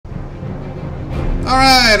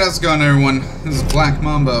Alright, how's it going, everyone? This is Black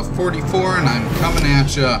Mamba 44, and I'm coming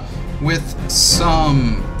at you with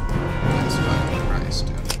some... Christ,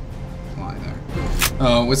 dude. Fly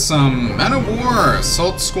there. With some Men of War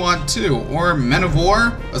Assault Squad 2, or Men of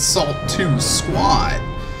War Assault 2 Squad.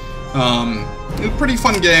 It's a pretty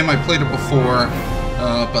fun game, I played it before,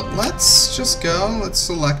 but let's just go, let's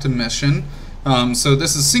select a mission. So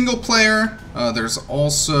this is single player, there's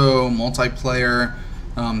also multiplayer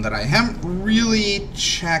that I haven't really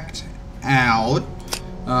checked out.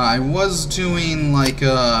 I was doing like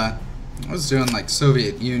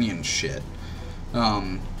Soviet Union shit,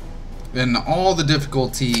 and all the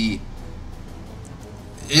difficulty,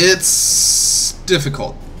 it's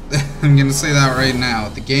difficult. I'm gonna say that right now.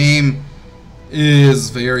 The game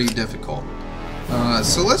is very difficult.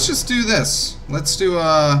 So let's just do this. Let's do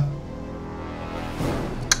a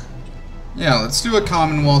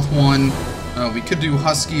Commonwealth one. We could do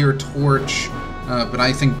Husky or Torch, but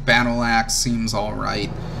I think Battle Axe seems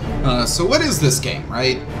alright. So what is this game,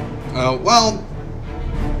 right? Well,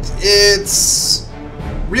 it's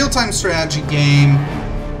real-time strategy game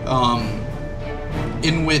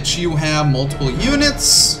in which you have multiple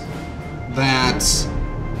units that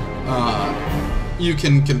you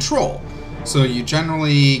can control. So you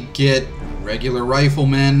generally get regular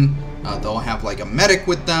riflemen. They'll have like a medic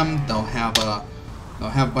with them. They'll have a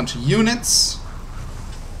bunch of units.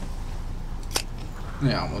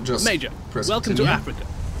 Yeah, we'll just Major, welcome to Africa.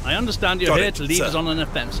 I understand you're here to lead us on an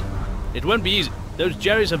offensive. It won't be easy. Those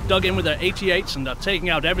Jerrys have dug in with their 88s and are taking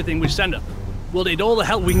out everything we send them. We'll need all the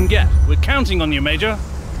help we can get. We're counting on you, Major.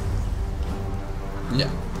 Yeah.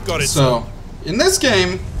 Got it. So, in this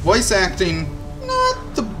game, voice acting,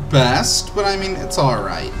 not the best, but I mean, it's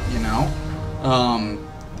alright, you know?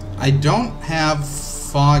 I don't have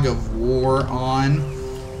Fog of War on,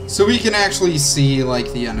 so we can actually see,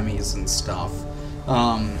 like, the enemies and stuff.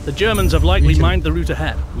 The Germans have likely mined the route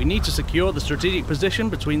ahead. We need to secure the strategic position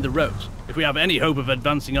between the roads, if we have any hope of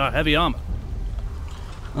advancing our heavy armor.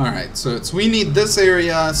 Alright, so we need this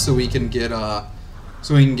area so we can get,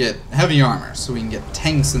 heavy armor, so we can get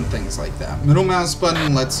tanks and things like that. Middle mouse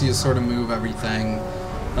button lets you sort of move everything.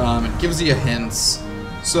 It gives you hints.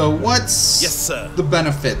 So what's the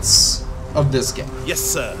benefits of this game? Yes,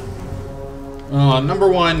 sir. Number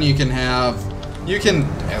one, you can,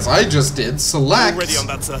 as I just did, select ready on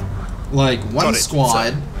that, sir. Like one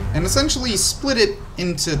squad and essentially split it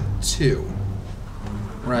into two.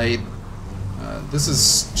 Right? This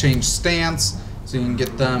is change stance, so you can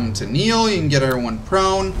get them to kneel, you can get everyone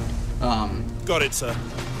prone. Got it, sir.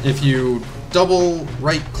 If you double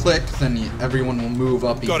right click, then everyone will move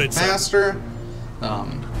up even faster.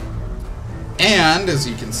 And as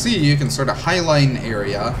you can see, you can sort of highlight an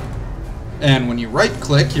area, and when you right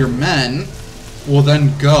click, your men will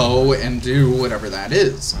then go and do whatever that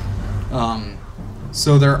is.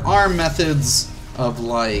 So there are methods of,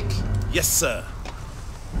 like, yes, sir.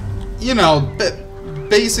 You know,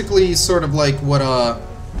 basically sort of like what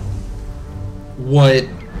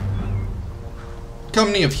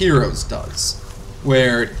Company of Heroes does,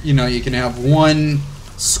 where, you know, you can have one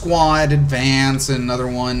squad advance and another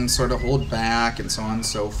one sort of hold back and so on and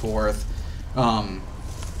so forth.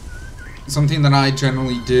 Something that I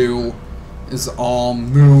generally do is I'll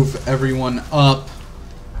move everyone up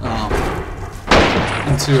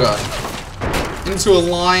into a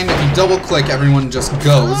line. If you double click, everyone just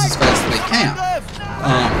goes as fast as they can.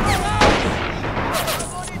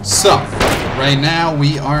 So right now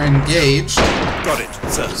we are engaged. Got it,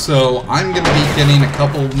 sir. So I'm going to be getting a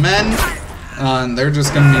couple men, and they're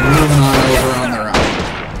just going to be moving on over on their own.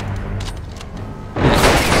 Yeah,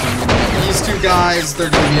 so these two guys, they're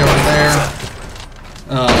going to be over there.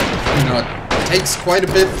 You know, it takes quite a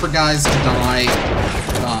bit for guys to die.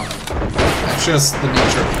 That's just the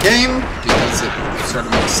nature of the game, because it sort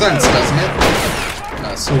of makes sense, doesn't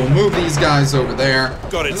it? So we'll move these guys over there,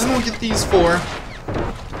 Got it, and then we'll get these four,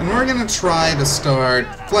 and we're going to try to start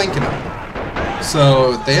flanking them.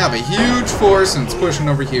 So they have a huge force and it's pushing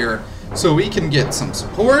over here, so we can get some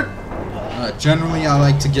support. Generally I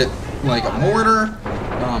like to get like a mortar,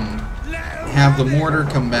 have the mortar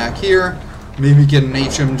come back here, maybe get an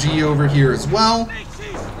HMG over here as well.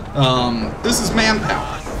 This is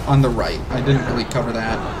manpower on the right. I didn't really cover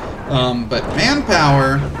that. But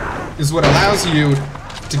manpower is what allows you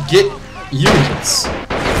to get units.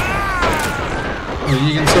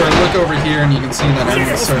 You can sort of look over here and you can see that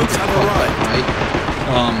everyone's starting to put right?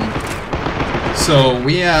 So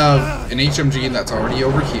we have an HMG that's already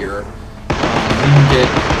over here. We can get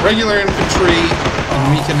regular infantry,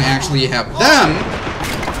 and we can actually have them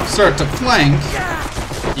start to flank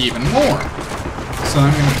even more. So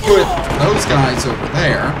I'm going to put those guys over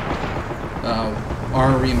there.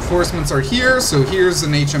 Our reinforcements are here, so here's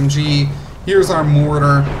an HMG, here's our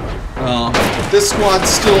mortar. This squad's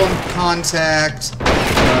still in contact.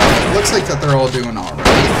 It looks like that they're all doing alright.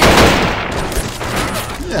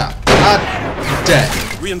 Yeah, not dead.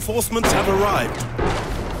 Reinforcements have arrived.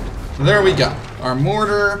 There we go. Our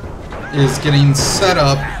mortar is getting set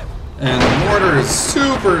up, and the mortar is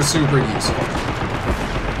super, super useful.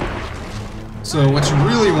 So what you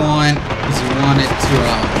really want is you want it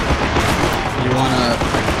to,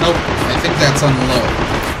 nope, I think that's unload.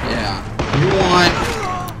 Yeah, you want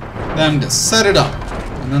them to set it up,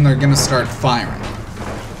 and then they're gonna start firing.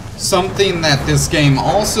 Something that this game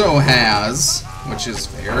also has, which is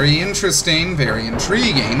very interesting, very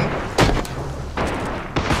intriguing,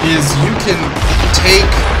 is you can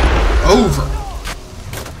take over.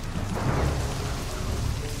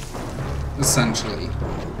 Essentially.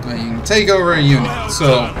 You can take over a unit.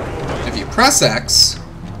 So, if you press X,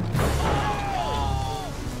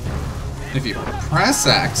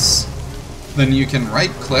 then you can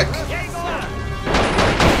right click.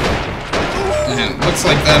 And it looks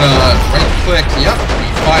like that right click, yep, we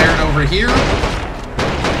fired over here.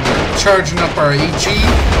 We're charging up our HE.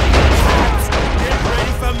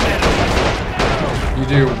 You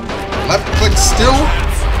do left click still,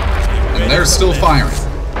 and they're still firing.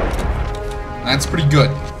 That's pretty good.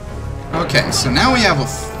 Okay, so now we have a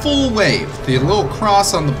full wave. The little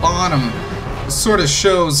cross on the bottom sort of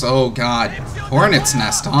shows, oh god, hornet's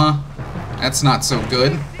nest, huh? That's not so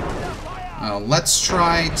good. Let's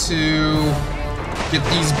try to get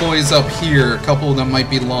these boys up here. A couple of them might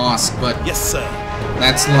be lost, but yes, sir.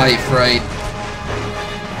 That's life, right?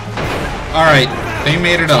 Alright, they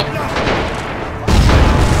made it up.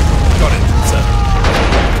 Got it, sir.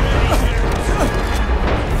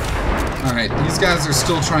 Alright, these guys are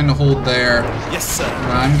still trying to hold there. Yes, sir.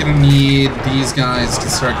 I'm gonna need these guys to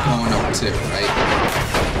start going up too, right?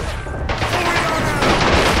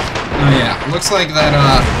 Oh yeah, looks like that,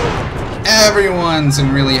 everyone's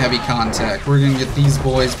in really heavy contact. We're gonna get these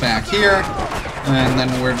boys back here, and then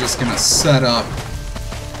we're just gonna set up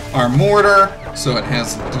our mortar so it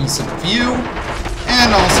has a decent view,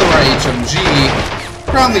 and also our HMG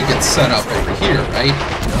probably gets set up over here, right?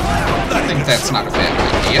 I think that's not a bad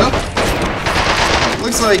idea. It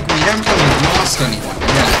looks like we haven't really lost anyone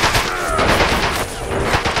yet.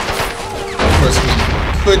 Of course, we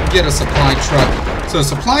could get a supply truck. So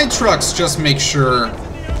supply trucks just make sure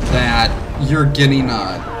that you're getting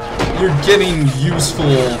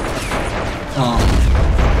useful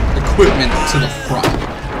equipment to the front.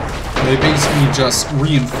 They basically just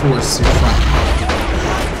reinforce your front.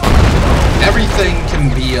 Everything can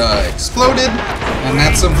be exploded, and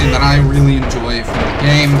that's something that I really enjoy from the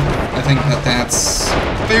game. I think that that's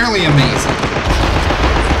fairly amazing.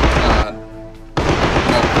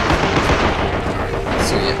 Nope. Alright,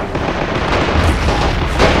 so yeah.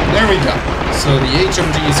 There we go. So the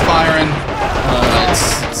HMG is firing.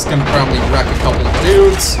 It's gonna probably wreck a couple of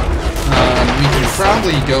dudes. We can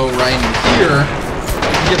probably go right in here,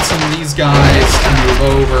 get some of these guys to move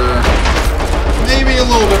over. Maybe a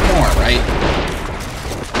little bit more, right?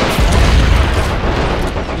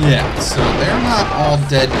 Yeah, so they're not all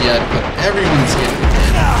dead yet, but everyone's getting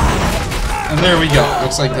dead. And there we go.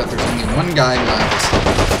 Looks like that there's only one guy left.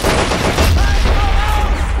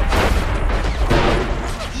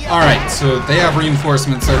 Alright, so they have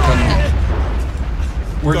reinforcements, they're coming in.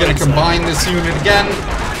 We're going to combine this unit again.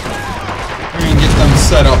 We're going to get them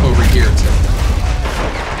set up over here too.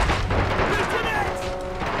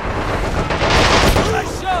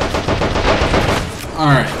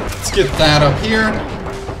 Alright, let's get that up here.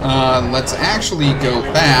 Let's actually go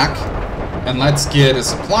back and let's get a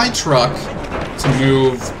supply truck to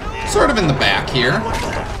move sort of in the back here.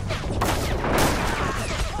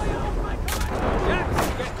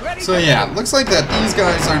 So yeah, looks like that these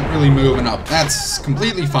guys aren't really moving up. That's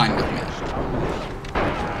completely fine with me.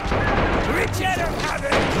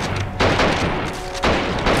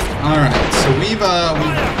 Alright, so we've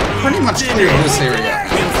pretty much cleared this area.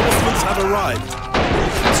 Reinforcements have arrived.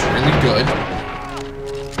 That's really good.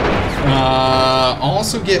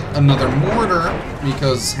 Also get another mortar,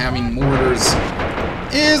 because having mortars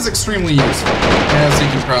is extremely useful, as you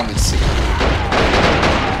can probably see.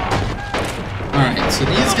 Alright, so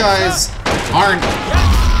these guys aren't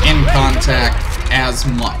in contact as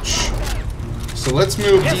much. So let's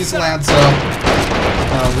move these lads up.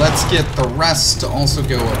 Let's get the rest to also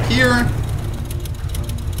go up here.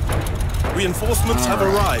 Reinforcements have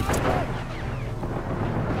arrived.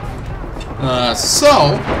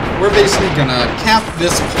 So, we're basically gonna cap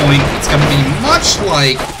this point. It's gonna be much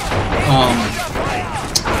like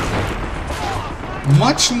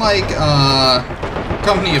much like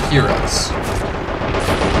Company of Heroes.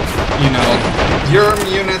 You know, your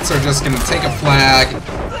units are just going to take a flag,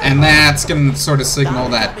 and that's going to sort of signal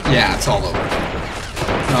that, yeah, it's all over.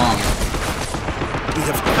 We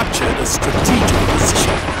have captured a strategic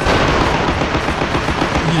position.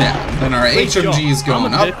 Yeah, then our HMG is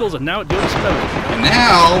going up, and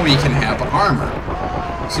now we can have armor.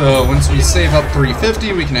 So once we save up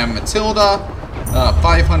 350, we can have Matilda,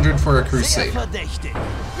 500 for a Crusader.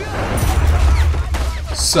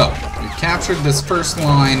 So, we've captured this first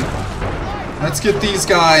line. Let's get these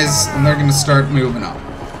guys, and they're going to start moving up.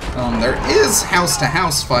 There is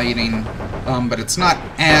house-to-house fighting, but it's not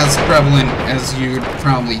as prevalent as you'd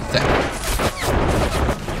probably think.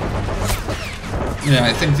 Yeah,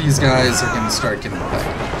 I think these guys are going to start getting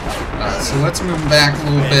affected. So let's move them back a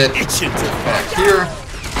little bit. Back here.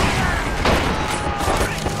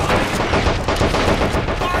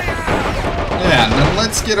 Yeah, and then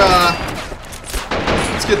let's get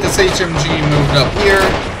this HMG moved up here.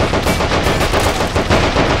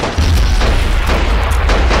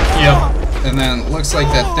 Yep. And then it looks like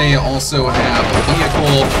that they also have a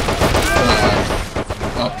vehicle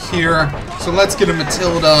up here. So let's get a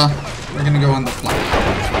Matilda. We're gonna go on the flank.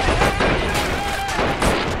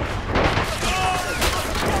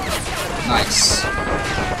 Nice.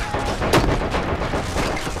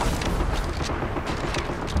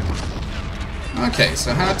 Okay,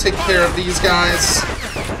 so how to take care of these guys?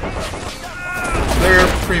 They're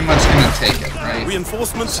pretty much gonna take it, right?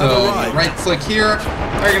 Reinforcements so have arrived. Right click here,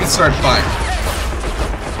 they're gonna start firing.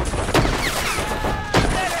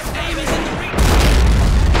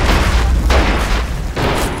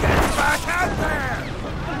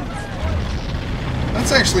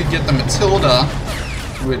 Let's actually get the Matilda,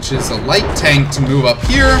 which is a light tank, to move up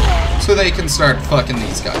here so they can start fucking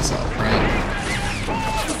these guys up, right?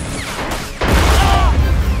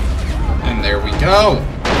 And there we go.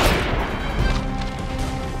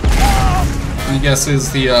 My guess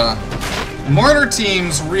is the mortar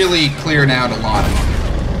teams really cleared out a lot of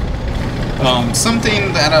them.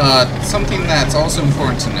 Something that's also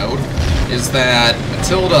important to note is that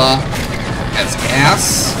Matilda has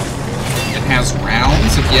gas. It has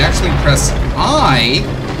rounds. If you actually press I,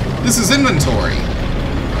 this is inventory.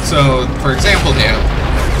 So, for example, they have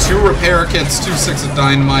 2 repair kits, 2 sticks of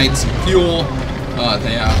dynamite, some fuel.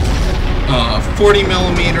 They have 40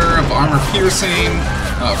 millimeter of armor piercing,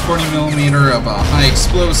 40 millimeter of high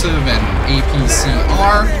explosive, and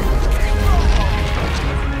APCR.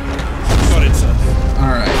 Got it, sir.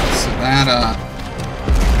 All right, so that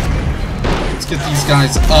let's get these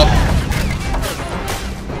guys up.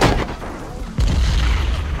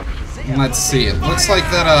 And let's see. It looks like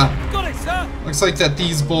that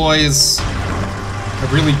these boys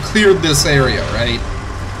have really cleared this area, right?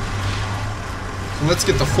 So let's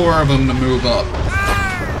get the 4 of them to move up.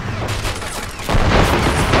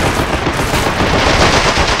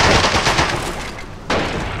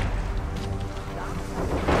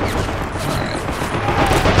 Alright.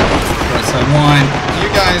 First, I want you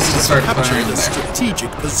guys to start firing there.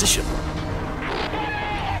 Strategic position.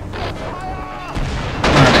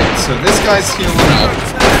 Alright, so this guy's healing up.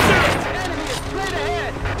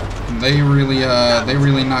 They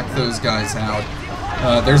really knocked those guys out.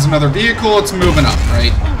 There's another vehicle, it's moving up,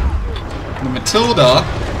 right? The Matilda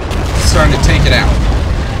is starting to take it out.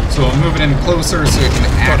 So we'll move it in closer so it can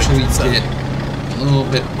actually get a little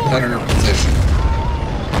bit better position.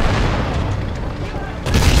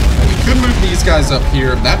 Now, we could move these guys up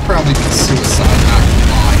here. That'd probably be suicide, not gonna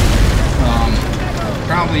lie.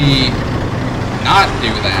 Probably not do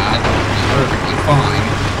that. It'd be perfectly fine.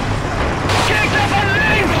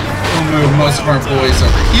 We'll move most of our boys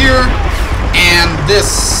over here. And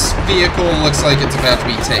this vehicle looks like it's about to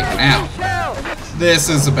be taken out. This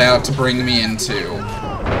is about to bring me into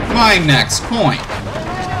my next point.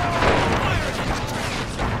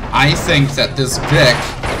 I think that this Vic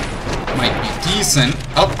might be decent.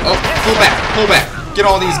 Pull back. Get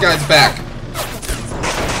all these guys back.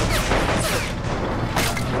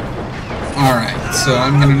 Alright, so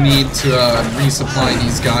I'm gonna need to resupply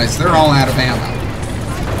these guys. They're all out of ammo.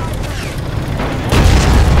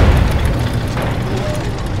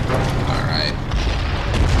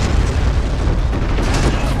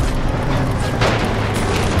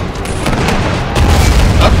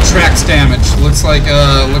 Tracks damage. Looks like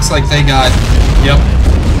they got. Yep.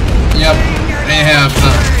 They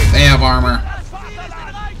have armor.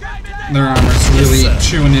 Their armor's really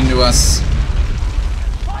chewing into us.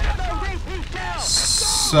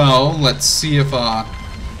 So let's see if I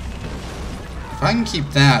can keep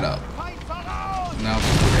that up. No.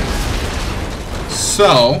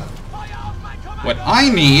 So, what I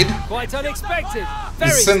need Quite unexpected.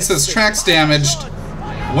 is, since this track's damaged,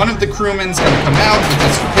 one of the crewmen's gonna come out with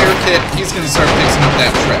this repair kit. He's gonna start fixing up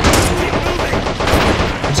that track,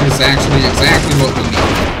 which is actually exactly what we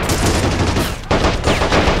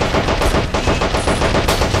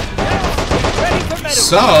need.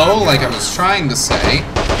 So, like I was trying to say,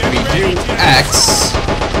 we do X,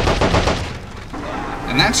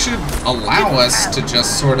 and that should allow us to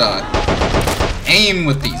just sort of aim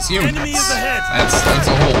with these units. That's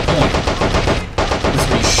the whole point. Because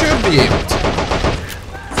we should be able to.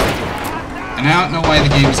 And I don't know why the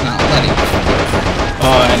game's not letting me.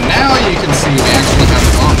 And now you can see we actually have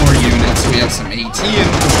a lot more units. We have some AT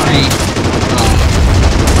infantry.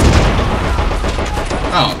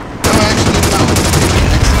 Actually, no.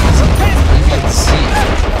 Maybe it's C.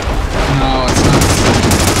 No, it's not C.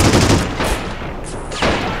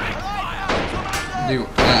 Do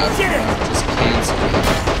F. Just cancel it.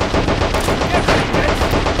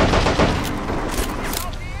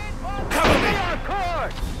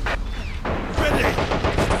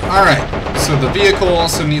 Alright, so the vehicle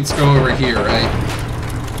also needs to go over here, right?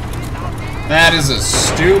 That is a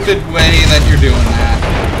stupid way that you're doing that.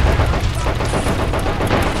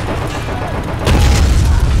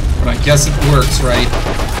 But I guess it works, right?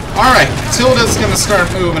 Alright, Matilda's gonna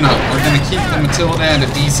start moving up. We're gonna keep the Matilda at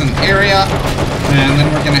a decent area, and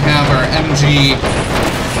then we're gonna have our MG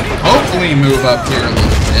hopefully move up here a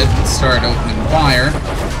little bit and start opening fire.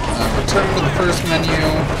 Return to the first menu.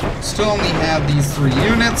 Still only have these 3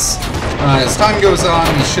 units. As time goes on,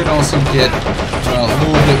 we should also get a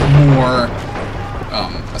little bit more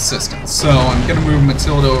assistance. So I'm going to move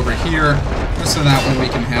Matilda over here, just so that way we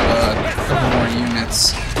can have a couple more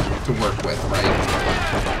units to work with, right?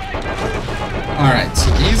 Alright, so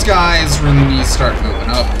these guys really need to start moving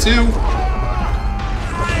up too.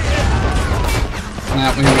 And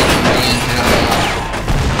that way we can really have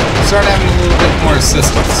start having a little bit more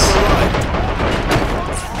assistance.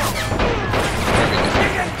 There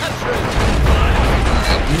we go.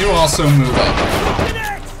 Alright, you also move up.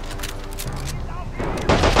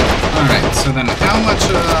 Alright, so then how much,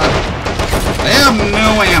 they have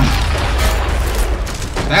no ammo.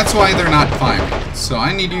 That's why they're not firing. So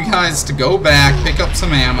I need you guys to go back, pick up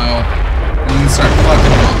some ammo, and then start fucking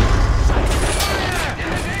them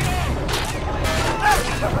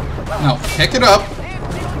up. No, pick it up.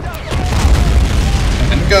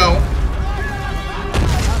 Go.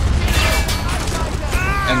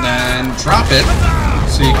 And then drop it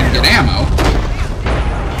so you can get ammo.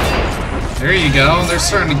 There you go. They're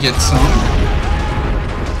starting to get some.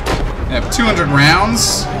 They have 200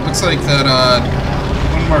 rounds. Looks like that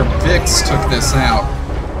one more Vicks took this out.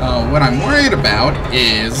 What I'm worried about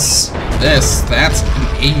is this. That's an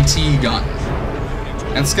AT gun.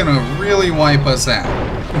 That's gonna really wipe us out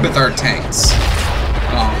with our tanks.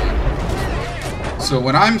 So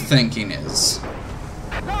what I'm thinking is,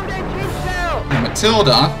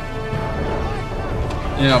 Matilda,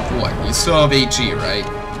 yeah, what? You still have HE, right?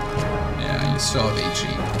 Yeah, you still have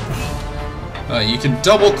HE. You can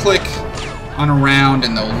double-click on a round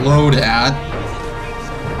and they'll load at.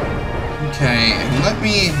 Okay, and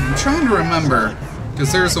I'm trying to remember,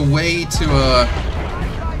 because there's a way to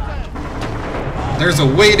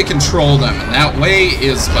control them, and that way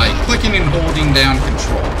is by clicking and holding down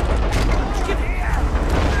control.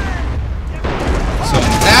 So in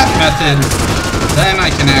that method, then I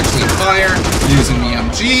can actually fire using the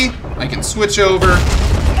MG. I can switch over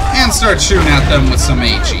and start shooting at them with some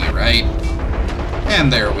HE, right? And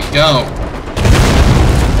there we go.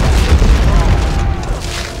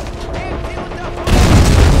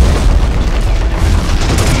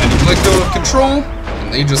 And then you let go of control,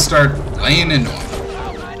 and they just start laying into them.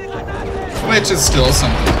 Which is still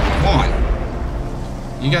something that we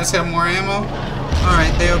want. You guys have more ammo?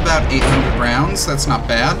 Alright, they have about 800 rounds. That's not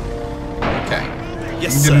bad. Okay.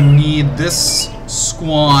 Yes, I'm gonna need this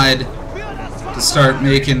squad to start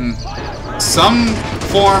making some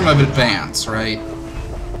form of advance, right?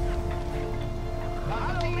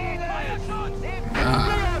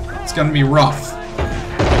 It's gonna be rough.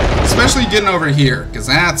 Especially getting over here, because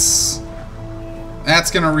that's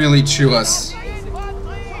gonna really chew us.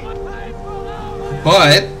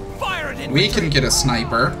 But we can get a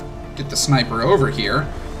sniper. Get the sniper over here.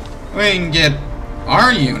 We can get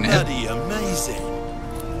our unit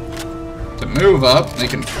to move up. They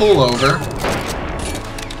can pull over.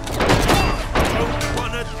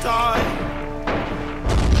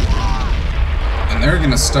 And they're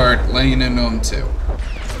gonna start laying into them too.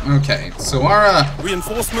 Okay, so our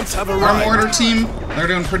reinforcements have arrived. Our mortar team, they're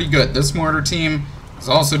doing pretty good. This mortar team is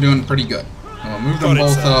also doing pretty good. We'll move them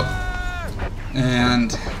both up.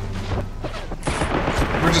 And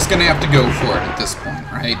we're just gonna have to go for it at this point,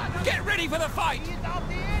 right? Get ready for the fight!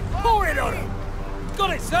 Pour it on him!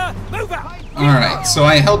 Got it, sir! Move out! Alright, so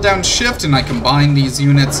I held down shift and I combined these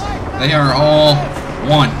units. They are all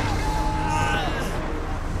one.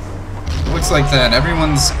 Looks like that.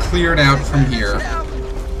 Everyone's cleared out from here.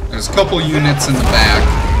 There's a couple units in the back.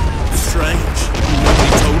 Strange.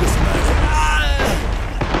 Nobody told us about it.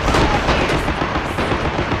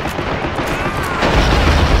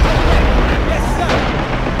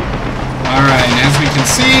 Alright, and as we can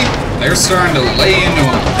see, they're starting to lay into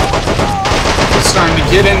them. They're starting to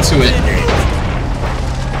get into it.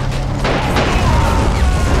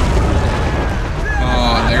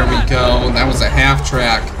 Oh, there we go. That was a half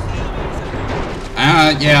track.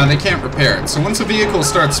 Yeah, they can't repair it. So once a vehicle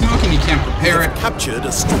starts smoking, you can't repair it. Captured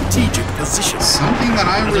a strategic position. Something that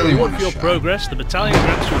I really want to show. As a reward for your progress, the battalion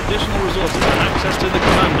grants you additional resources and access to the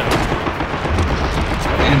commando.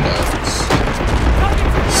 Commandos.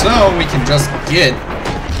 So we can just get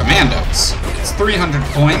commandos. It's 300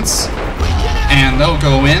 points, and they'll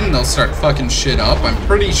go in, they'll start fucking shit up. I'm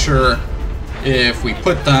pretty sure if we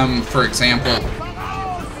put them, for example,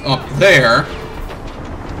 up there,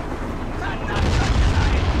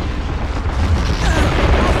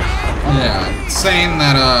 yeah, it's saying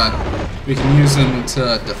that we can use them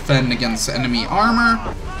to defend against enemy armor,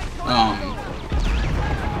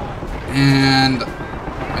 and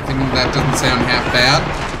I think that doesn't sound half bad.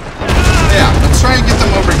 Yeah, let's try and get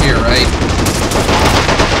them over here, right?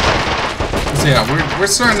 So yeah, we're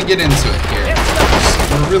starting to get into it here.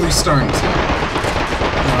 We're really starting to.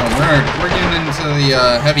 We're getting into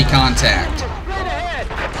the heavy contact.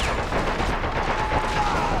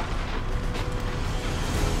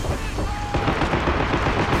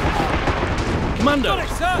 Commando,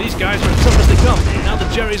 these guys are as tough as they come. Now the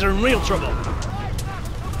Jerrys are in real trouble.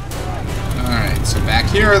 Alright, so back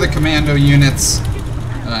here are the commando units.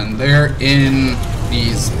 And they're in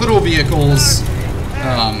these little vehicles.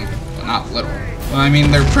 Well, not little. Well, I mean,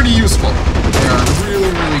 they're pretty useful. They're really,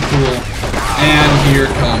 really cool. And here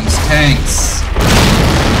comes tanks.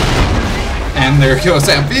 And there goes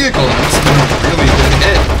that vehicle. That's been a really good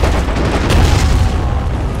hit.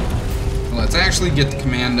 Let's actually get the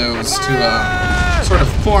commandos to sort of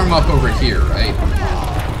form up over here, right?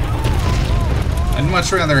 I'd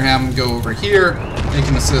much rather have them go over here. They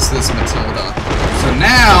can assist this Matilda. So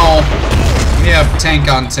now we have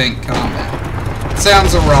tank-on-tank combat. It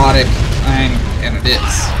sounds erotic, and it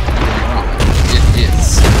is. Don't get me wrong, it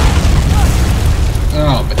is.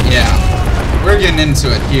 Oh, but yeah, we're getting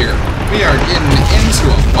into it here. We are getting into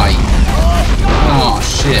a fight. Oh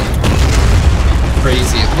shit,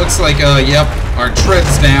 crazy. It looks like yep, our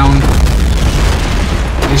tread's down.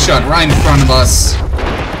 They shot right in front of us.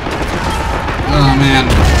 Oh man,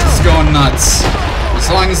 it's going nuts. As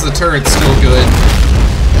long as the turret's still good.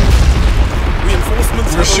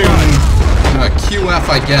 We're shooting QF,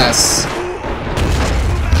 I guess.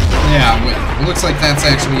 Yeah, it looks like that's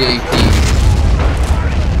actually AP.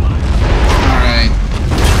 Alright.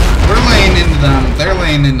 We're laying into them. They're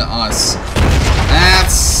laying into us.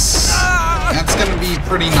 That's gonna be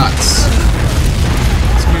pretty nuts.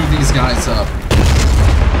 Let's move these guys up.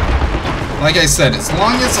 Like I said, as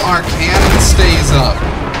long as our cannon stays up,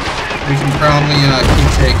 we can probably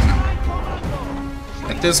keep taking them.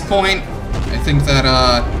 At this point, I think that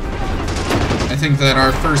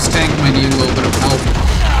our first tank might need a little bit of help.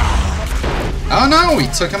 Oh no, we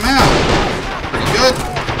took him out. Pretty good.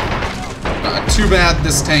 Too bad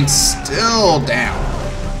this tank's still down.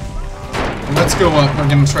 Let's go up. We're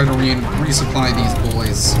gonna try to resupply these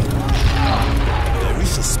boys. Very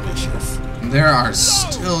suspicious. There are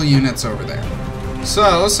still units over there.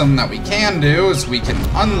 So, something that we can do is we can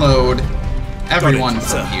unload everyone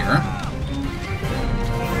from here.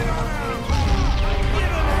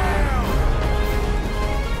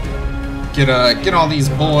 Get all these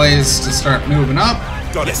boys to start moving up.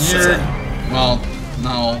 Got it, here. Well,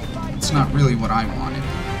 no, it's not really what I wanted.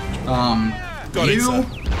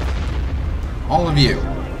 All of you,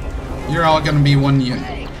 you're all gonna be one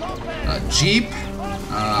unit. Jeep,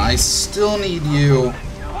 I still need you.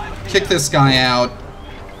 Kick this guy out.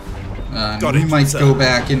 We might go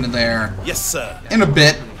back into there. Yes, sir. In a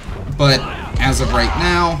bit, but as of right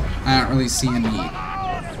now, I don't really see a need.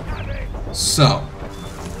 So,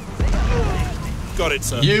 got it,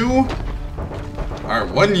 sir. You are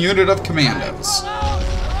one unit of commandos.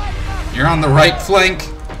 You're on the right flank.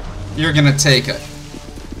 You're gonna take it.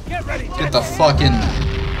 Get the fuck in there.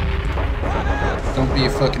 Don't be a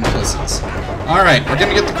fucking pussies. Alright, we're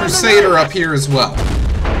gonna get the Crusader up here as well.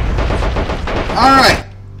 Alright.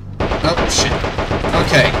 Oh, shit.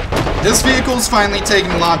 Okay. this vehicle's finally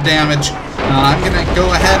taking a lot of damage. I'm gonna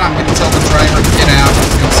go ahead, I'm gonna tell the driver to get out,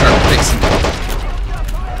 he's gonna start fixing it.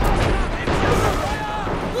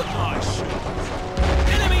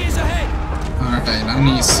 Alright, I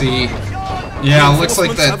need to see. Yeah, looks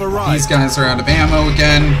like that these guys are out of ammo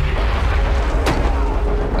again.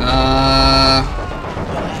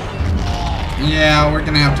 Yeah, we're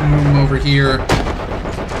gonna have to move them over here.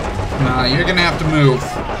 Nah, you're gonna have to move.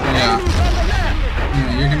 Yeah.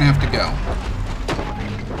 Yeah, you're gonna have to go.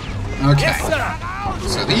 Okay.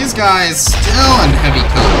 So these guys still in heavy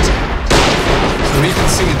contact. So we can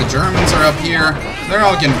see the Germans are up here. They're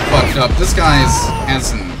all getting fucked up. This guy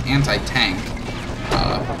has an anti-tank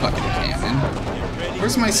fucking cannon.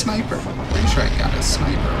 Where's my sniper? Pretty sure I got a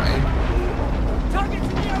sniper, right?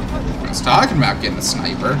 I was talking about getting a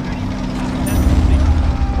sniper.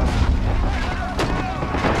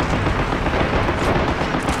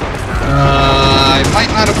 I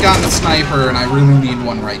might not have gotten a sniper, and I really need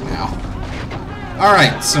one right now.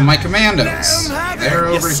 Alright, so my commandos. They're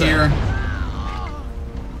over here.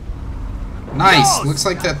 Nice. Looks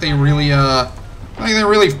like that they really, they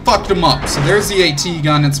really fucked them up. So there's the AT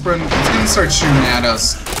gun. It's gonna start shooting at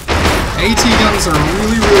us. AT guns are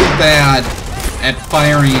really, really bad at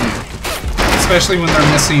firing, especially when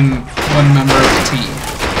they're missing one member of the team.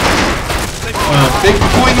 Big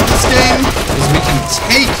point of this game is we can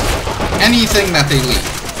take anything that they leave.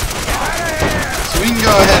 So we can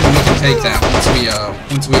go ahead and we can take that once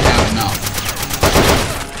we have enough.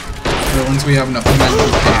 Or once we have enough mental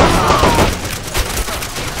power.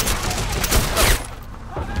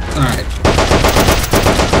 Alright.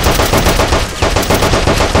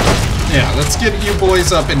 Yeah, let's get you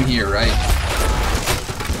boys up in here, right?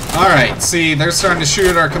 Alright, see, they're starting to shoot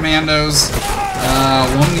at our commandos.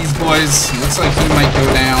 One of these boys looks like he might go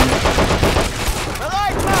down.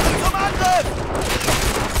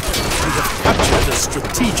 Captured a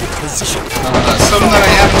strategic position. Some that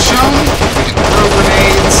I haven't shown. We can throw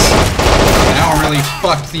grenades. Now really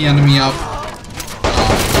fucked the enemy up.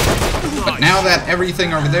 But now that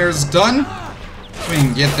everything over there is done, we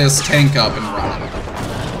can get this tank up and running.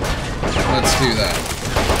 Let's do that.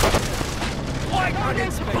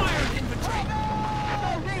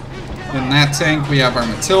 In that tank, we have our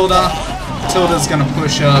Matilda. Matilda's gonna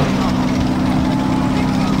push up.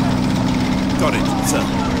 Got it, sir.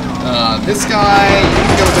 This guy, you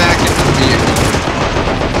can go back into the vehicle.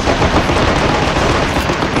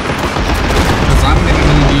 Because I'm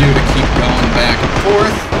gonna need you to keep going back and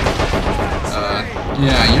forth.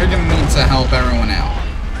 Yeah, you're gonna need to help everyone out.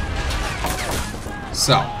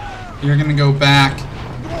 So, you're gonna go back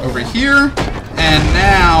over here, and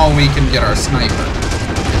now we can get our sniper.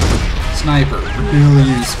 Sniper, really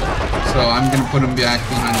useful. So I'm gonna put him back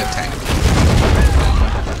behind the tank.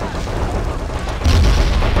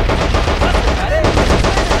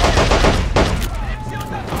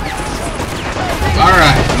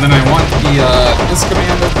 Alright, and then I want this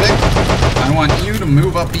commando Vic, I want you to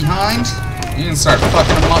move up behind. You can start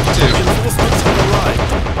fucking them up too.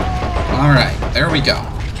 Alright, there we go.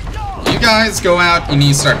 You guys go out, you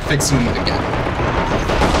need to start fixing it again.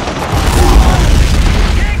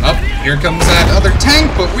 Up, here comes that other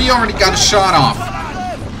tank, but we already got a shot off.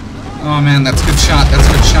 Oh man, that's a good shot, that's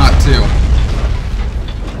a good shot too.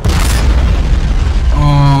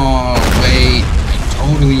 Oh, wait.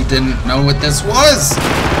 Totally didn't know what this was.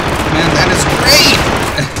 Man, that is great.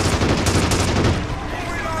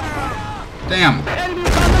 Damn.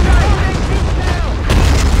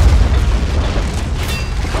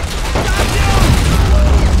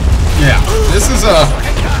 Yeah, this is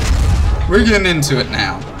we're getting into it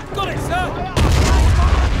now.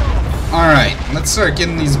 Alright, let's start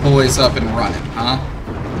getting these boys up and running, huh?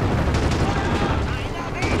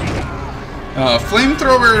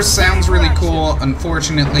 Flamethrower sounds really cool.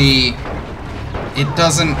 Unfortunately, it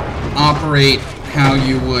doesn't operate how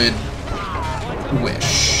you would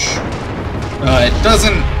wish. It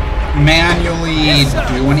doesn't manually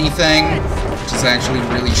do anything, which is actually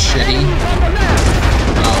really shitty.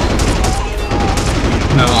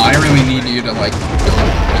 No, I really need you to, like, go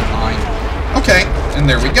behind. Okay, and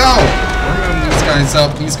there we go. We're moving these guys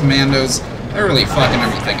up, these commandos. They're really fucking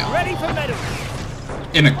everything up.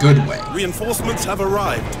 In a good way. Reinforcements have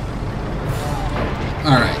arrived.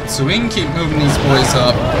 Alright, so we can keep moving these boys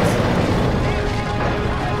up.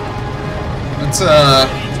 Let's,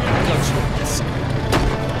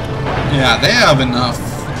 yeah, they have enough.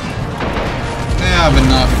 They have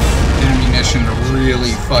enough ammunition to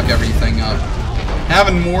really fuck everything up.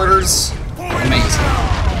 Having mortars, amazing.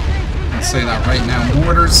 Let's say that right now.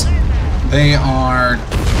 Mortars, they are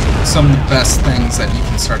some of the best things that you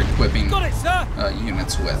can start equipping Got it, sir.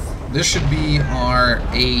 units with. This should be our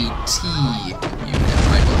AT unit,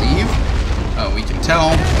 I believe. We can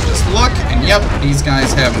tell. Just look, and yep, these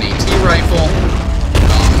guys have an AT rifle.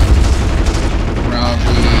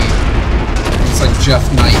 Probably looks like Jeff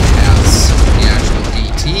Knight has the actual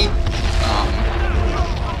AT.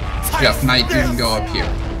 Jeff Knight, you can go up here.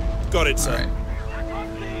 Got it, sir. All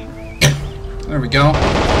right. There we go.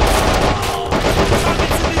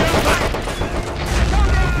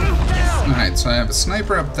 Alright, so I have a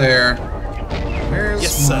sniper up there. Where's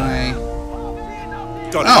Yes, sir. my...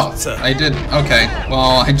 Got Oh, it, sir. I did. Okay.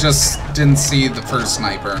 Well, I just didn't see the first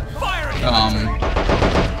sniper. I'm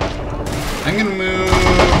gonna move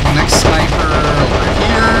the next sniper over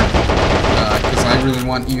here, because I really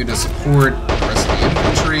want you to support the rest of the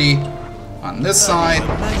infantry on this side.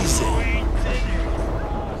 Amazing.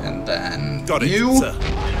 And then Got it, you sir.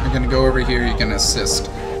 are gonna go over here. You can assist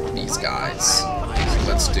these guys. So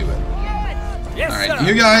let's do it. Yes, Alright, sir.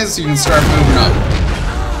 you guys, you can start moving up.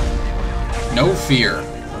 No fear.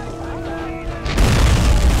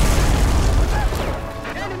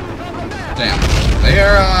 Damn.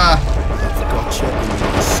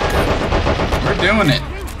 We're doing it.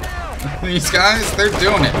 These guys, they're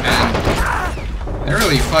doing it, man. They're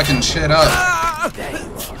really fucking shit up.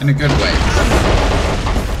 In a good way.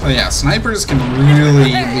 But yeah, snipers can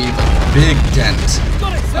really leave a big dent.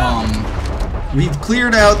 We've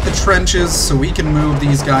cleared out the trenches, so we can move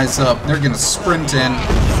these guys up. They're gonna sprint in.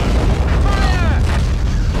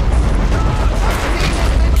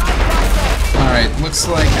 Alright, looks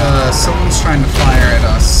like someone's trying to fire at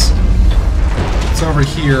us. It's over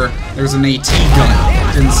here. There's an AT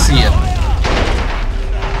gun. Didn't see it.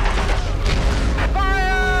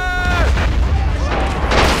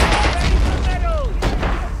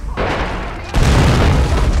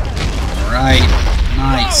 Alright,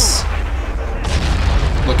 nice.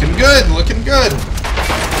 Looking good, looking good.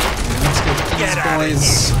 Let's get these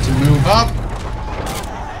boys to move up.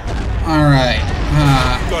 Alright.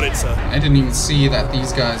 Got it, sir. I didn't even see that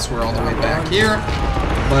these guys were all the way back here.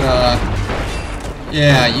 But,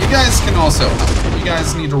 yeah, you guys can also help. You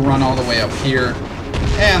guys need to run all the way up here.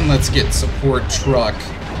 And let's get support truck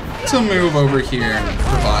to move over here and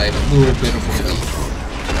provide a little bit of relief.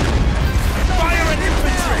 Fire and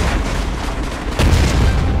infantry.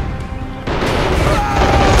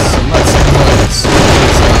 So let's go ahead and slow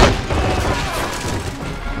this up.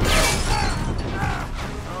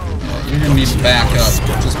 Yeah, you're gonna need to back up.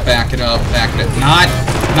 Just back it up, back it up.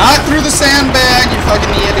 Not through the sandbag, you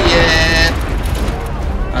fucking idiot.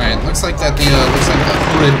 Alright, looks like the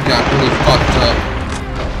hood got really fucked up.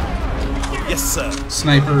 Yes, sir.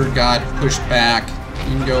 Sniper got pushed back.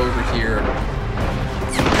 You can go over here.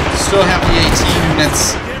 Still have the AT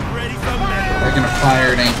units. Get ready for metal. They're gonna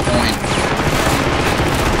fire at any point.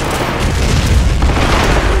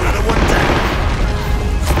 Another one down.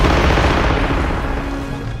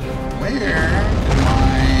 Where did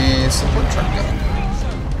my support truck go?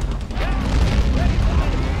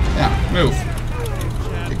 Yeah, move.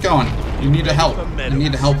 Get going. You need to help. You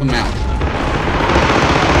need to help him out.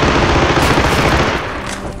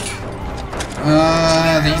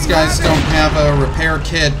 These guys don't have a repair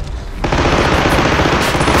kit.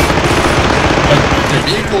 But their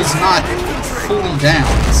vehicle's not fully down,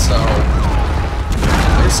 so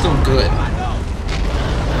they're still good.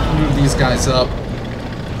 Move these guys up.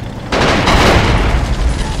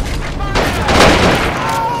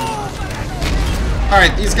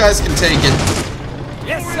 Alright, these guys can take it.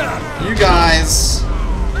 Yes, sir. You guys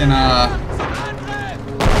can,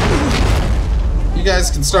 you guys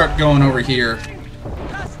can start going over here.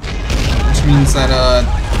 Which means that,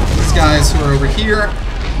 these guys who are over here,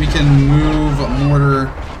 we can move a mortar.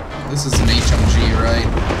 This is an HMG, right?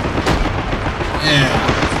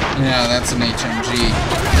 Yeah, that's an HMG.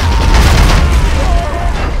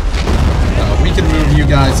 We can move you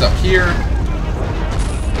guys up here.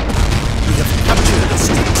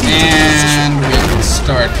 And we can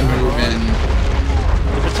start moving.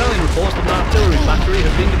 The battalion reports that an artillery battery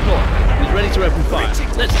have been deployed. It's ready to open fire.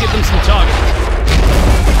 Let's give them some targets.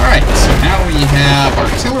 Alright, so now we have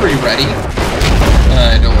artillery ready.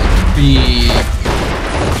 It'll be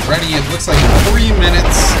ready, it looks like in 3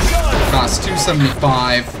 minutes. Costs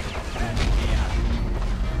 $275.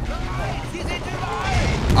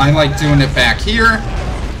 I like doing it back here.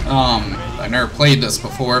 I've never played this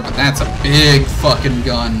before, but that's a big fucking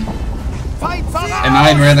gun. And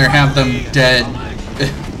I'd rather have them dead.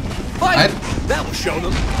 That will show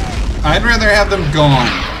them. I'd rather have them gone.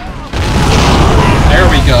 There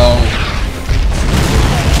we go.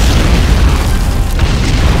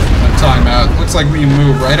 talking about. Looks like we can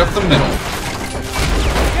move right up the middle.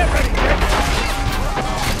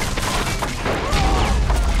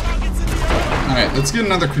 Alright, let's get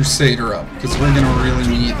another Crusader up, because we're going to really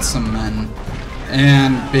need some men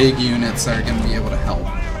and big units that are going to be able to help.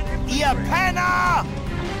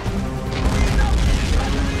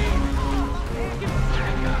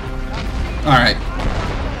 Alright.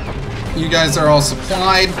 You guys are all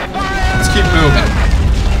supplied. Let's keep moving.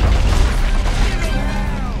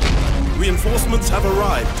 Reinforcements have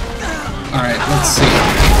arrived. Alright, let's see.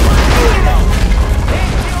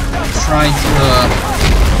 Try to...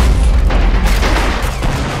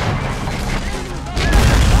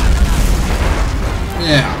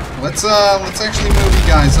 Yeah, let's actually move you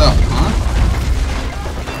guys up, huh?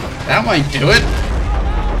 That might do it.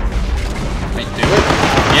 Might do it.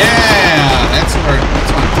 Yeah, that's what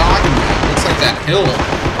I'm talking about. Looks like that hill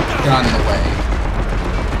got in the way.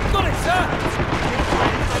 Got it, sir.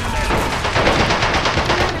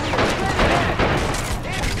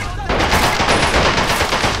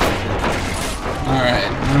 Alright,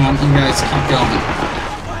 I want you guys to keep going.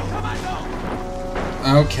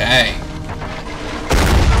 Okay.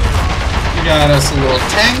 We got us a little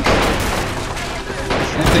tank.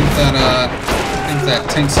 I think that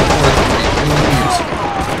tank support can be really useful.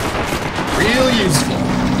 Real useful.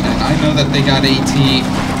 And I know that they got AT,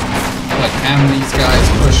 but having these guys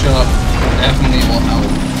push up definitely will help.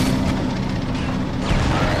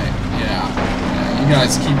 Alright, yeah. You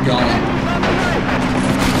guys keep going.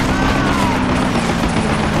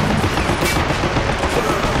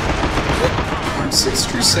 Our 6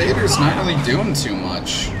 Crusaders not really doing too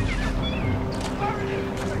much.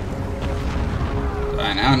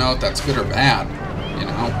 I don't know if that's good or bad, you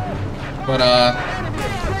know. But,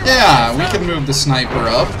 yeah, we can move the sniper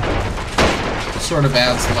up. Sort of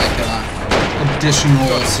adds, like,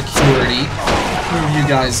 additional security. Move you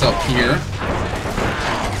guys up here.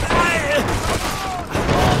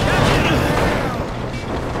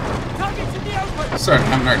 Start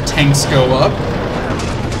having our tanks go up.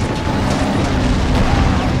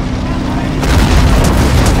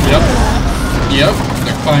 Yep,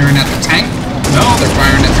 they're firing at the tank. No, they're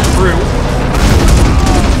firing at the crew.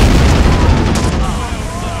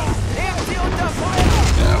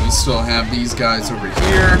 Yeah, we still have these guys over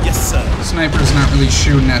here. Yes, sir. The sniper's not really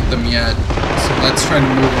shooting at them yet, so let's try to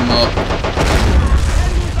move them up.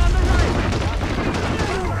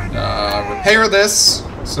 Repair this.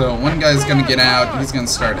 So one guy's gonna get out. He's gonna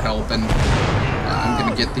start helping. I'm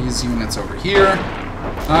gonna get these units over here.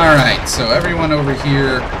 Alright, so everyone over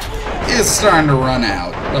here is starting to run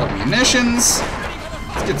out of munitions.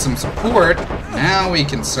 Let's get some support. Now we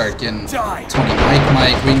can start getting 20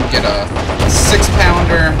 Mike. We can get a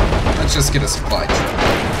 6-pounder. Let's just get a supply truck.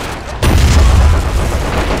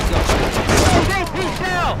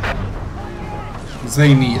 Because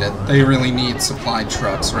they need it. They really need supply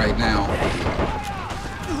trucks right now.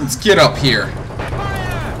 Let's get up here.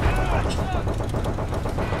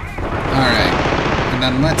 Alright. And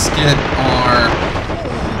then let's get our...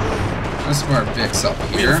 Let's move our Vicks up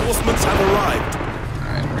here. Reinforcements have arrived.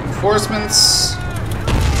 Alright, reinforcements.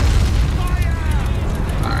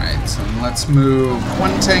 Alright, so let's move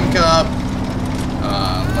one tank up.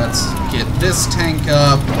 Let's get this tank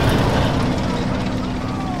up.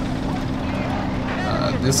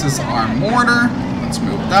 This is our mortar. Let's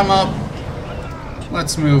move them up.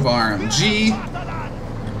 Let's move RMG.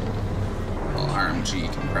 Well, RMG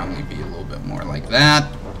can probably be a little bit more like that.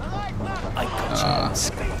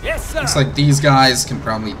 Looks like these guys can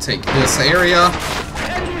probably take this area.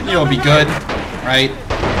 You'll be good, right?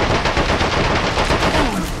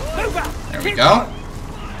 There we go.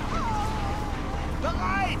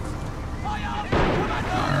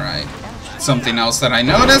 Alright. Something else that I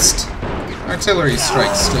noticed. Artillery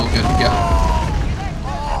strike's still good to go.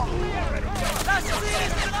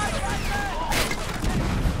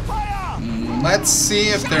 Let's see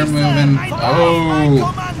if they're moving.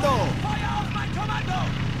 Oh.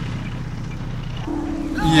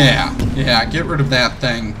 Yeah, get rid of that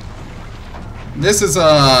thing. This is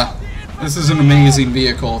an amazing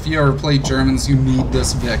vehicle. If you ever played Germans, you need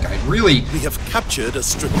this Vic. We have captured a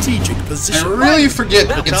strategic position. I really forget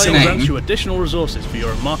its Battalion name. grants you additional resources for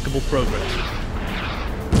your remarkable progress.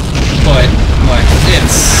 But like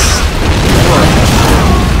it's horrible.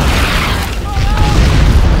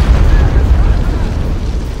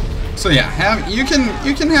 So yeah, you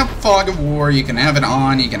can have Fog of War, you can have it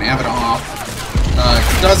on, you can have it off.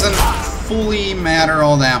 Doesn't fully matter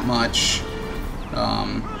all that much.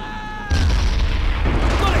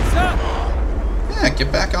 Yeah,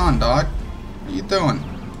 get back on, dog. What are you doing?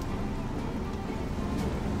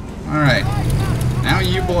 Alright. Now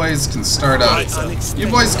you boys can start up. Right, You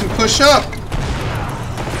boys can push up.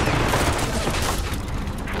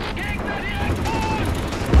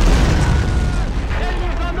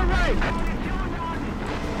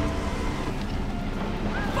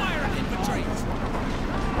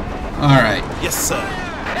 Alright. Yes, sir.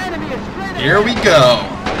 Here we go.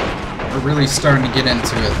 We're really starting to get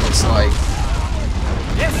into it, looks like.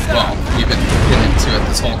 Well, we've been getting into it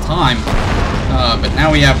this whole time. But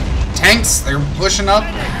now we have tanks. They're pushing up.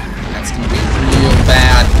 That's going to be real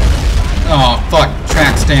bad. Oh, fuck.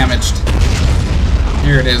 Track's damaged.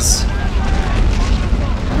 Here it is.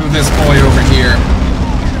 Move this boy over here.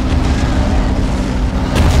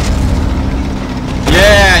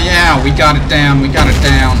 Yeah, we got it down. We got it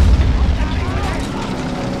down.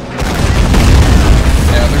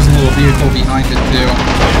 Yeah, there's a little vehicle behind it, too.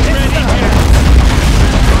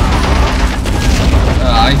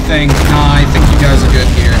 I think you guys are good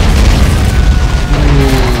here.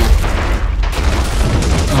 Ooh.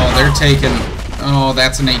 Oh, they're taking... Oh,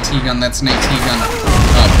 that's an AT gun, that's an AT gun.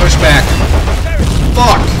 Push back.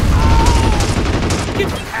 Fuck!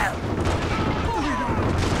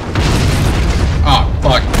 Oh,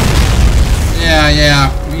 fuck. Yeah,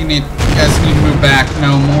 you guys need to move back.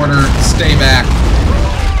 No, mortar, stay back.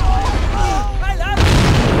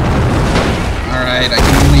 Alright, I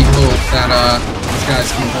can only hope that, these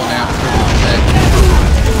guys can hold out for a little bit.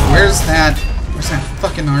 Where's that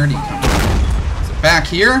fucking arty coming from? Is it back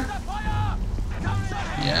here?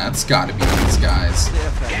 Yeah, it's gotta be these guys.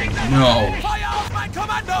 No.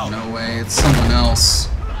 No way, it's someone else.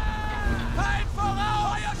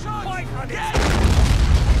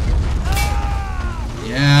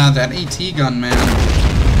 Yeah, that AT gun, man.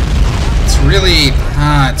 It's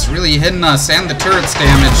really hitting us, and the turret's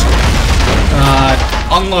damaged.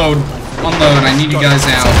 Unload. I need you guys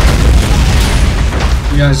out.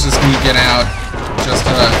 You guys just need to get out. Just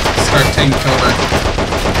start taking cover.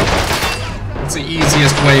 It's the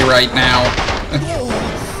easiest way right now.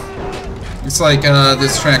 It's like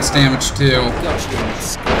this track's damaged too.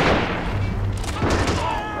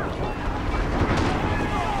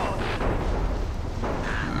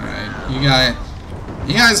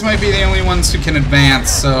 You guys might be the only ones who can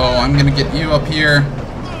advance, so I'm gonna get you up here.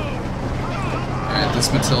 Alright,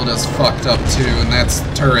 this Matilda's fucked up too, and that's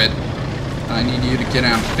the turret. I need you to get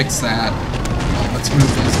out and fix that. Well, let's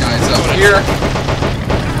move these guys up here.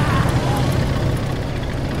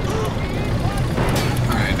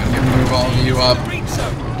 Alright, I'm gonna move all of you up.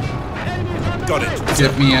 Got it.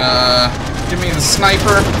 Give me the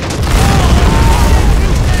sniper.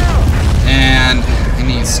 And I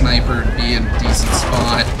need a sniper to be in a decent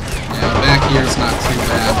spot. Yeah, back here is not too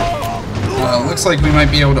bad. Looks like we might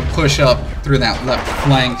be able to push up through that left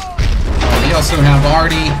flank. We also have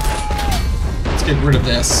Artie. Let's get rid of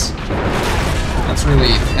this. That's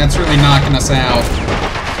really knocking us out.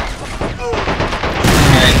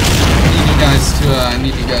 Alright, I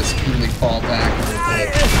need you guys to really fall back a little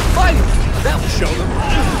bit. That will show them.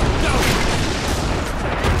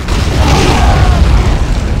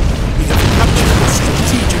 We have captured a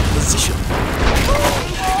strategic position.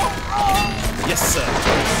 Yes, sir.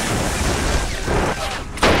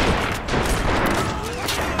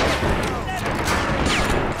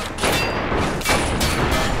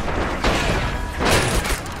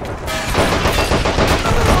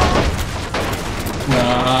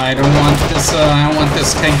 I don't want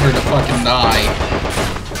this tanker to fucking die.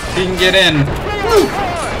 He can get in. Woo!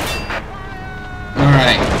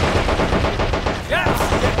 Alright. Yeah,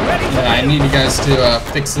 I need you guys to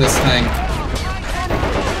fix this thing.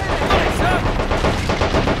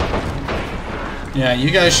 Yeah,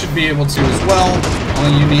 you guys should be able to as well. All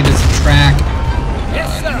you need is a track.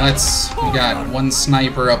 We got one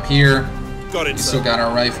sniper up here. Got it, We still got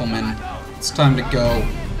our rifleman. It's time to go.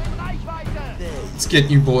 Let's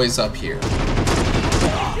get you boys up here.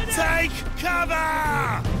 Take cover!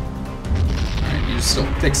 Alright, you're still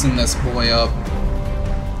fixing this boy up.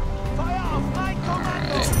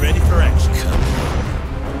 Alright. Ready for action.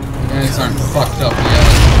 You guys aren't fucked up yet.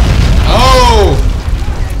 Oh!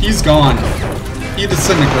 He's gone. He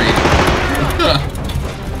disintegrated.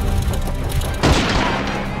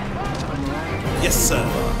 Yes, sir.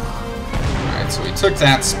 Alright, so we took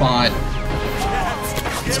that spot.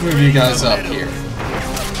 Let's move you guys up here.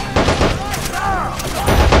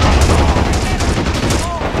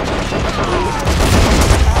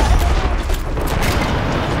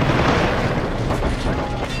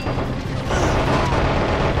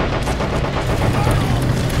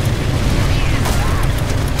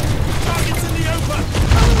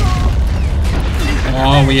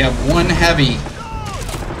 Oh, we have one heavy.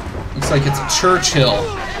 Looks like it's a Churchill.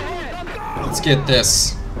 Let's get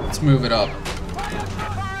this. Let's move it up.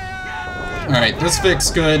 Alright, this Vic's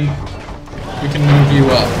good. We can move you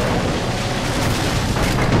up.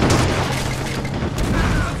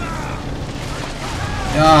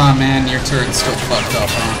 Ah, man, your turret's still fucked up,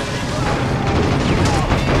 huh?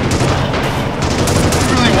 I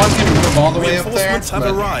don't really want him to move all the way up there,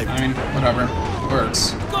 but, I mean, whatever.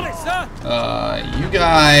 Works. You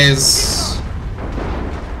guys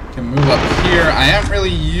can move up here. I haven't really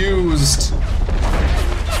used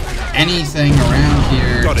anything around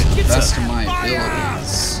here to the best of my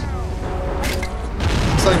abilities.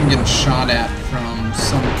 Looks like I'm getting shot at from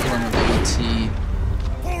some form of AT.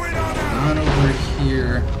 Not over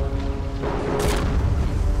here.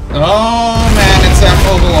 Oh man, it's that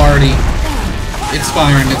mobile already. It's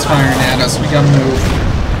firing at us. We gotta move.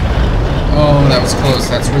 Oh, that was close.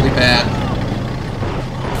 That's really bad.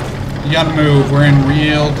 You gotta move. We're in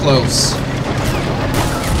real close.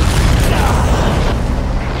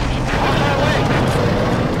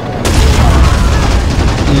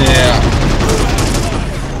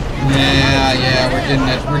 Yeah,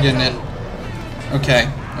 we're getting it.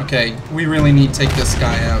 Okay, we really need to take this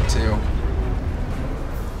guy out too.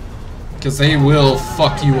 Because they will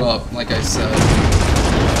fuck you up, like I said.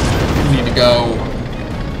 We need to go.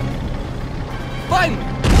 Fine!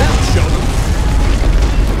 That'll show them.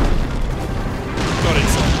 Got it,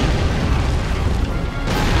 sir.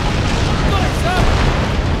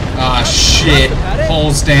 Ah, shit.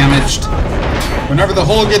 Hull's damaged. Whenever the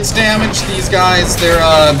hull gets damaged, these guys,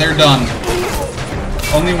 they're done.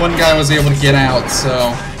 Only one guy was able to get out,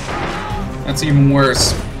 so that's even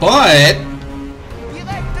worse. But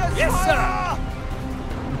Yes, sir.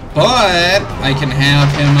 But I can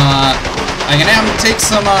have him take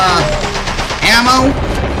some ammo.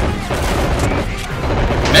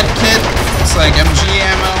 Medkit, looks like MG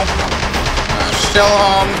ammo. Shell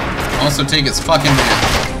arm. Also take his fucking map.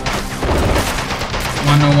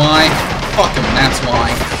 Wanna know why? Fuck him, that's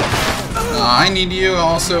why. I need you to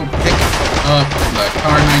also pick up the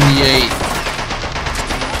Car 98.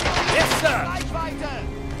 Yes, sir.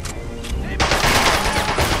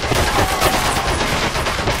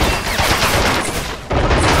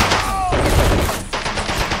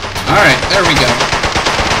 Alright, there we go.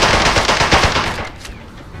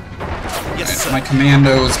 Yes, Right, sir. my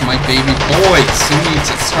commandos, my baby boys, who needs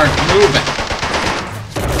to start moving?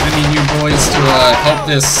 I need you boys to help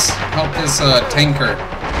this tanker.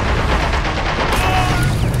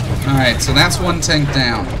 Alright, so that's one tank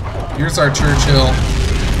down. Here's our Churchill.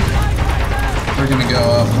 We're gonna go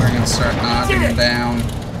up, we're gonna start knocking them down.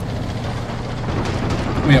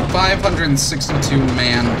 We have 562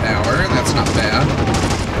 manpower, that's not bad.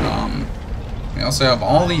 We also have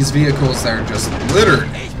all these vehicles that are just littered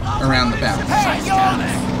around the battlefield.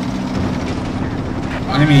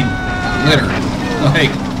 I mean, littered. Like,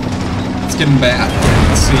 it's getting bad.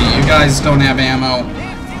 Let's see, you guys don't have ammo.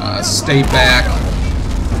 Stay back.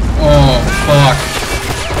 Oh, fuck.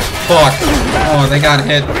 Fuck. Oh, they got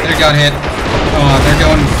hit. They got hit. Oh, they're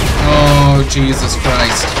going... Oh, Jesus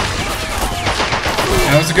Christ.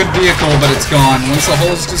 That was a good vehicle, but it's gone. Once the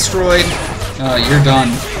hull's destroyed, you're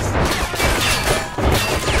done.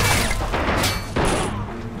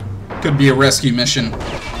 Could be a rescue mission.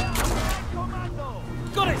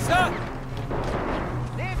 Got it, sir.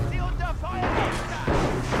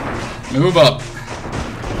 Move up.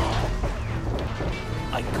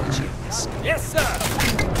 I got you. Yes, sir.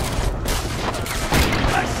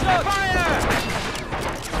 Fire!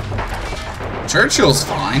 Churchill's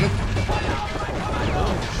fine.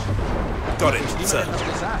 Got it, sir.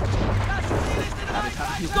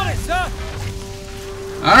 Got it, sir.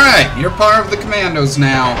 Alright, you're part of the commandos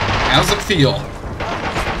now. How's it feel?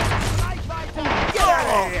 Get out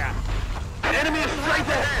of here! Enemy is straight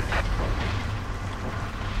ahead!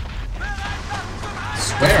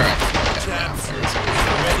 Swear I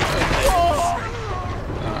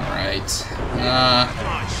Alright.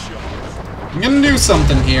 I'm gonna do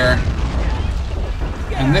something here.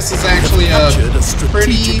 And this is actually a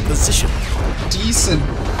pretty decent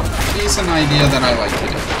idea that I like to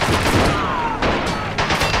do.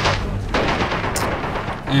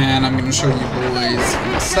 And I'm gonna show you boys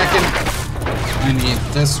in a second. I need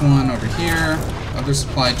this one over here. Other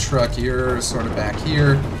supply truck here, sort of back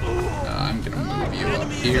here. I'm gonna move you up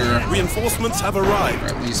here. Reinforcements have arrived.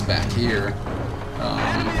 Or at least back here.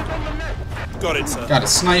 Got it, sir. Got a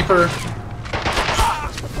sniper.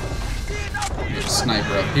 There's a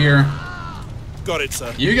sniper up here. Got it,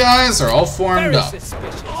 sir. You guys are all formed up.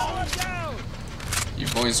 You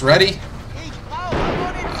boys ready?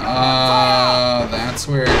 That's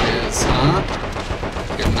where it is, huh?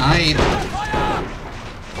 Good night.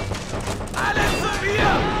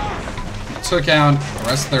 took out the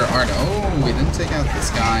rest of their art. Oh, we didn't take out this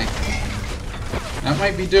guy. That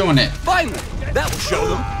might be doing it. Finally! That will show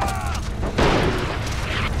them.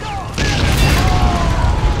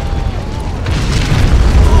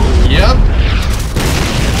 Yep.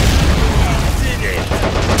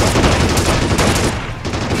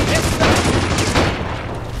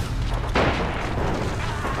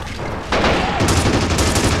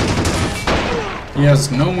 He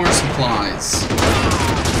has no more supplies.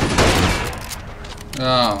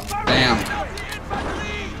 Oh, damn.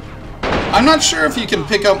 I'm not sure if you can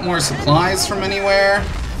pick up more supplies from anywhere.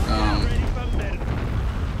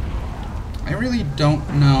 I really don't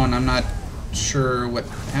know, and I'm not sure what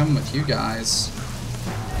happened with you guys.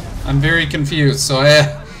 I'm very confused. So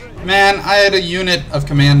man, I had a unit of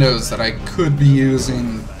commandos that I could be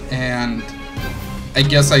using, and I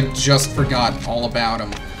guess I just forgot all about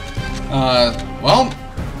them. Well,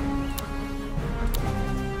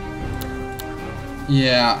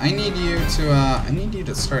 yeah, I need you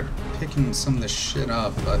to start picking some of this shit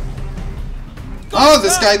up, but oh,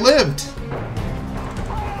 this guy lived.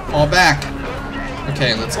 Fall back.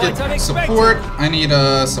 Okay, let's get support. I need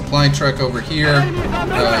a supply truck over here.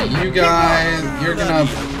 You guys, you're gonna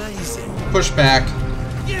push back.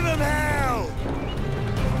 Give him hell!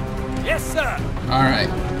 Yes, sir! Alright.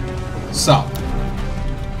 So,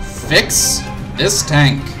 fix this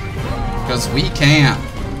tank. Because we can.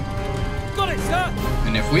 Got it, sir!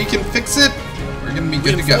 And if we can fix it, we're gonna be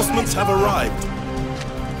good to go. Reinforcements have arrived.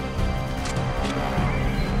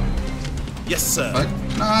 Yes, sir. But,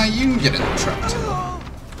 you can get in the truck too.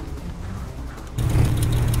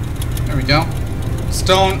 There we go. Just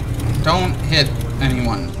don't hit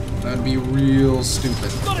anyone. That'd be real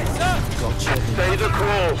stupid. Got it, sir! Gotcha. Stay the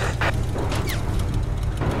course.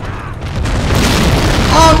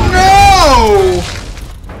 Oh no!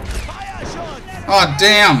 Oh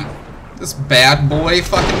damn! This bad boy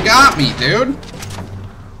fucking got me, dude.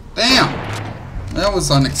 Damn. That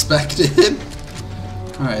was unexpected.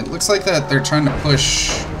 Alright, looks like that they're trying to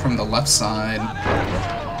push from the left side.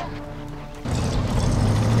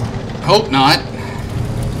 Hope not.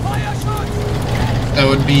 That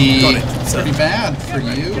would be pretty bad for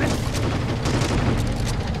you.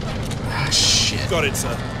 Ah, shit. Got it,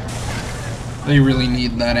 sir. They really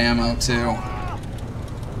need that ammo, too.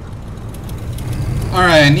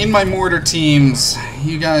 Alright, I need my mortar teams.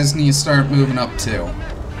 You guys need to start moving up, too.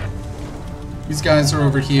 These guys are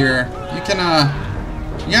over here. You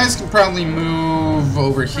guys can probably move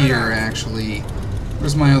over here, actually.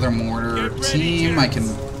 Where's my other mortar team? I can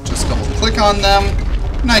just double-click on them,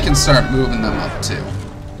 and I can start moving them up, too.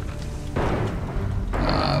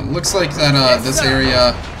 Looks like that this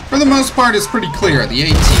area, for the most part, is pretty clear.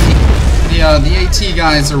 The AT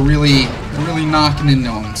guys are really knocking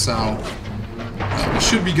into them, so we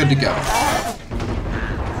should be good to go.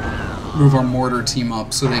 Move our mortar team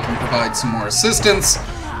up so they can provide some more assistance.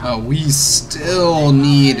 We still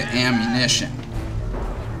need ammunition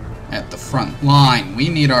at the front line. We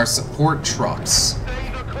need our support trucks.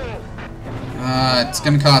 It's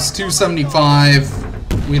gonna cost $275.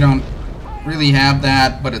 We don't really have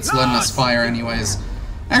that, but it's letting us fire anyways.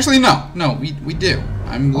 Actually, no, we do.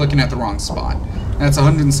 I'm looking at the wrong spot. That's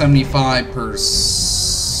 175 per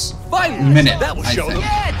minute, that will show them.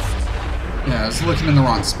 Yeah, I was looking in the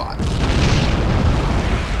wrong spot.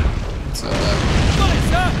 So,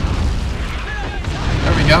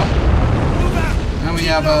 there we go. Now we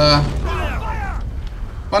have a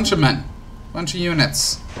bunch of men, bunch of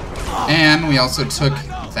units, and we also took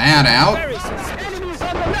that out.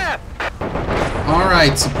 All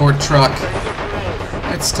right, support truck.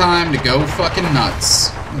 It's time to go fucking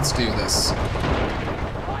nuts. Let's do this.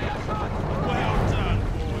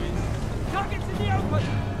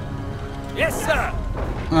 Yes, sir!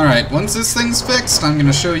 Alright, once this thing's fixed, I'm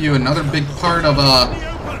gonna show you another big part of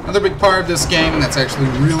this game that's actually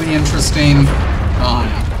really interesting.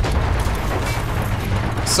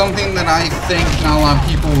 Something that I think not a lot of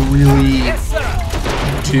people really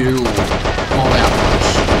do all that much.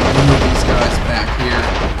 Move these guys back here. I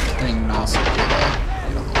think can also get a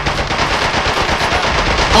little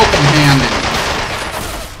helping hand in.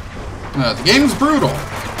 The game's brutal.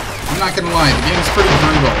 I'm not gonna lie, the game's pretty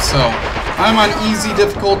brutal, so I'm on easy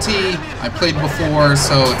difficulty. I played before,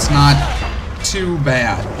 so it's not too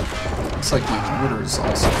bad. Looks like my mortar's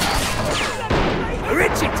also out.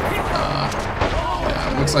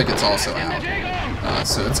 Yeah, it looks like it's also out.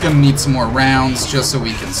 So it's gonna need some more rounds just so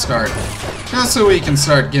we can start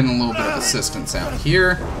getting a little bit of assistance out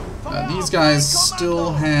here. These guys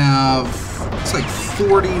still have, it's like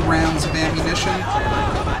 40 rounds of ammunition.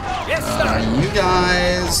 You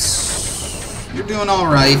guys You're doing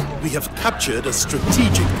alright. We have captured a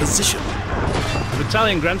strategic position. The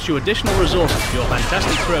battalion grants you additional resources for your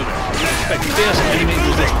fantastic program. We expect fierce enemy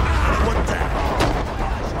resistance.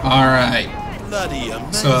 Alright. Bloody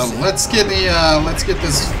amazing. So let's get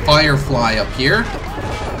this Firefly up here.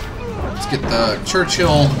 Let's get the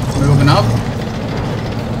Churchill moving up.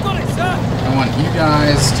 Got it, sir. I want you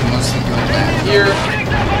guys to mostly go back here.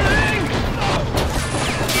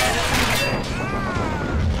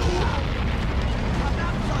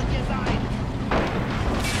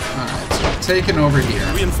 Alright, so taking over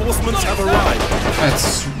here. Reinforcements have arrived.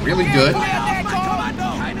 That's really good.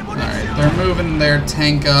 Alright, they're moving their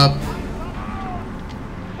tank up.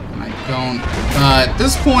 And I don't... at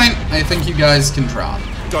this point, I think you guys can drop.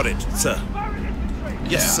 Got it, sir.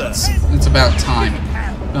 Yes, Yeah, sir. it's about time.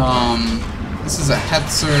 This is a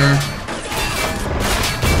Hetzer.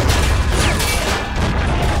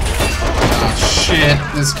 Oh shit,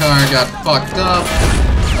 this car got fucked up.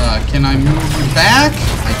 Can I move you back?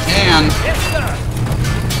 I can.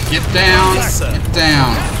 Get down, get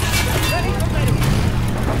down.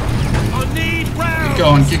 Keep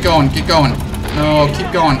going, keep going, keep going. No,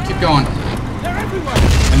 keep going, keep going.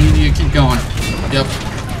 I need you to keep going. Yep.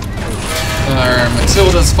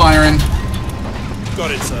 Matilda's firing.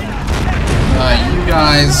 Got it, sir. You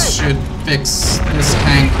guys should fix this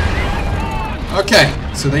tank. Okay,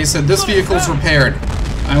 so they said this vehicle's repaired.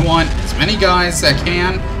 I want as many guys that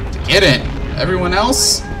can to get in. Everyone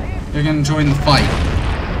else, you're gonna join the fight.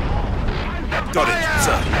 Got it,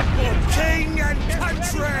 sir. King and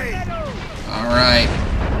country. Alright.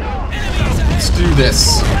 Let's do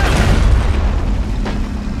this.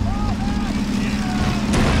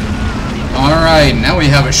 Alright, now we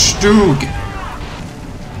have a Stug.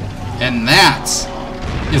 And that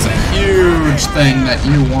is a huge thing that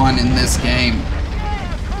you want in this game.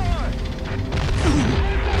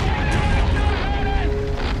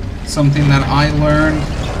 Something that I learned,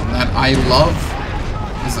 that I love,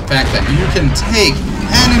 is the fact that you can take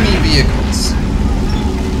enemy vehicles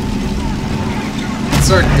and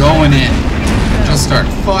start going in and just start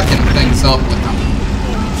fucking things up with them.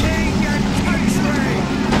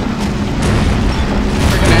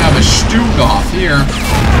 We're gonna have a Stug off here.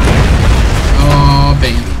 Oh,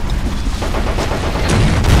 baby.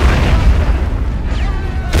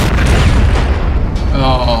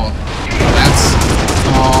 Oh, that's...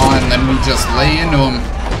 oh, and then we just lay into them.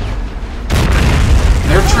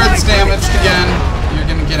 Their tread's damaged again. You're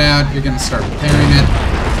gonna get out, you're gonna start repairing it.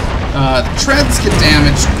 The treads get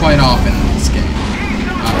damaged quite often in this game.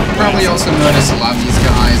 You probably also notice a lot of these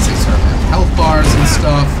guys, they sort of have health bars and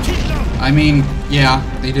stuff. I mean, yeah,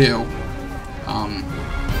 they do.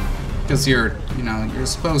 Because you're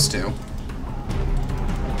supposed to.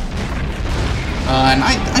 And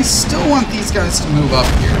I still want these guys to move up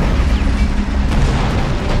here.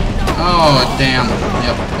 Oh, damn.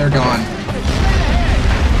 Yep, they're gone.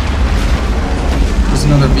 There's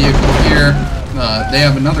another vehicle here. They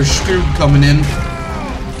have another Stug coming in.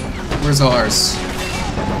 Where's ours?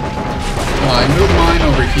 I moved mine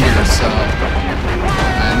over here, so...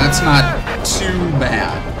 and that's not too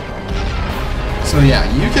bad. So yeah,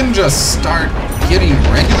 you can just start getting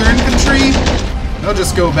regular infantry. They'll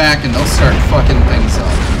just go back and they'll start fucking things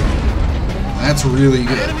up. That's really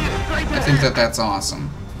good. I think that that's awesome.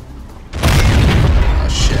 Oh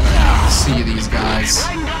shit, I have to see these guys.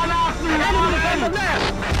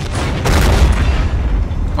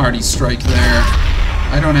 Party strike there.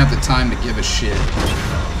 I don't have the time to give a shit.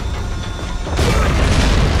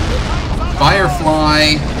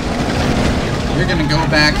 Firefly. You're gonna go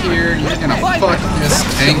back here, you're gonna fuck this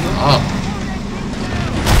tank up.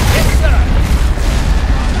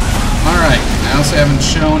 Alright, I also haven't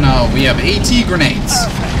shown, we have AT grenades.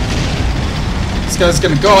 This guy's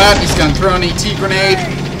gonna go out, he's gonna throw an AT grenade.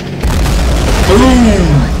 Boom!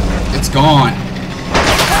 It's gone.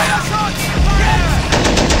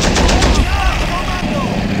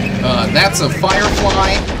 That's a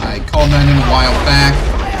Firefly. I called that in a while back.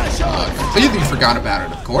 Completely forgot about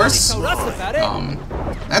it, of course.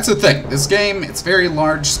 That's the thing. This game, it's very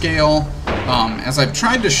large scale. As I've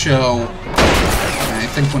tried to show, I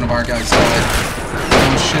think one of our guys said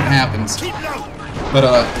it. Shit happens. But,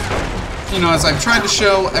 as I've tried to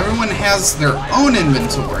show, everyone has their own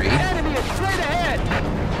inventory.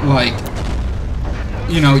 Like,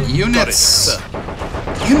 units...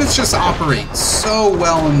 units just operate so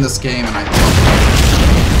well in this game, and I love it.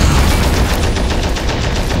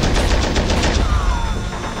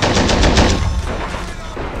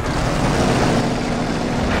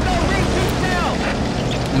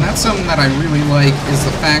 And that's something that I really like, is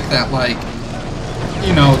the fact that, like,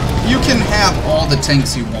 you you can have all the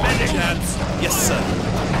tanks you want. Yes, sir.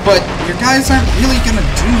 But your guys aren't really gonna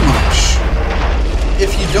do much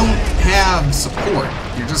if you don't have support.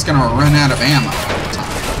 You're just gonna run out of ammo all the time.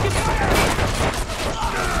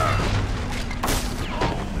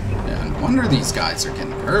 Yeah, no wonder these guys are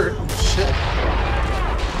getting hurt. Shit.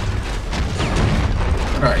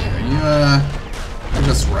 What are you? Are you, you're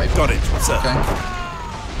just rifle. Got it, sir. Okay.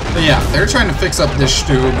 But yeah, they're trying to fix up this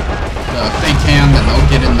Stube. If they can, then they'll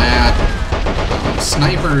get in that.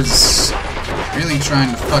 Snipers really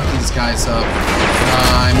trying to fuck these guys up.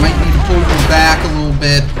 I might need to pull you back a little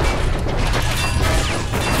bit.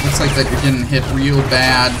 Looks like that you're getting hit real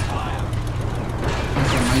bad.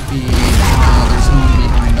 There might be... there's no one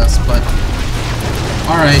behind us, but...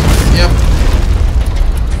 Alright, yep.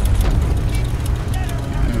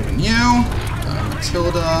 Moving you.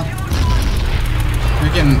 Matilda.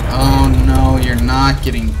 You're getting... Oh no, you're not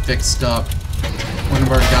getting fixed up. One of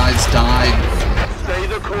our guys died. Stay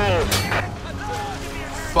the course.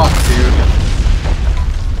 Fuck, dude.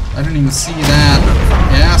 I didn't even see that.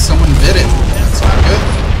 Yeah, someone bit it. That's not good.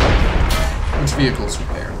 Which vehicle's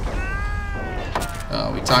repaired?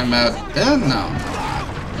 We talking about... no.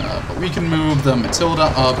 But we can move the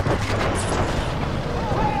Matilda up.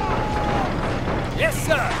 Yes,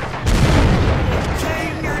 sir.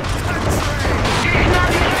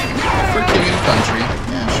 For king and country.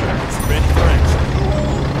 Yeah, sure. Ready for action.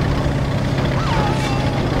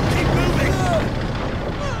 Keep moving.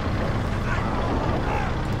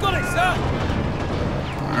 Got it, sir.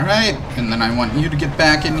 Alright, and then I want you to get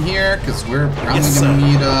back in here, because we're probably Yes, going to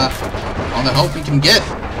sir. need all the help we can get.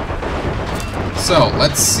 So,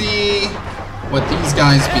 let's see what these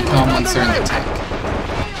guys become once they're in the tank.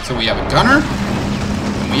 So we have a gunner,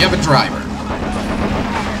 and we have a driver.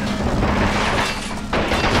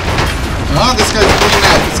 Oh, this guy's bleeding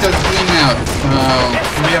out, this guy's bleeding out.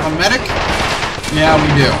 Do we have a medic? Yeah, we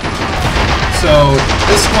do. So,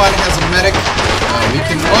 this one has a medic. We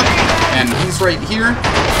can look, and he's right here,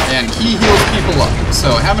 and he heals people up. So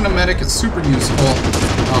having a medic is super useful,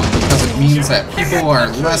 because it means that people are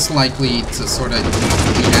less likely to sort of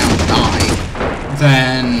bleed out and die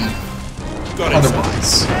than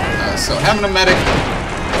otherwise. So having a medic,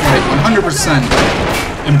 like 100%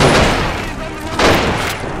 important.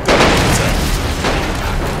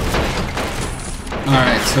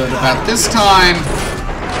 Alright, so at about this time,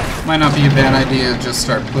 might not be a bad idea to just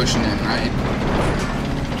start pushing in, right?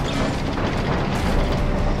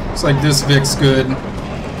 Looks like this Vic's good.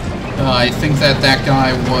 I think that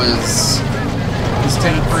guy was... He's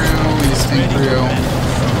tank crew, he's tank crew.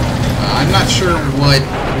 I'm not sure what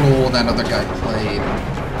role that other guy played.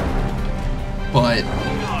 But...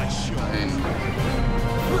 I mean,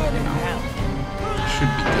 you know,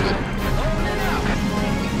 should be good.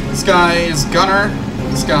 This guy is gunner.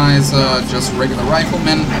 This guy's just regular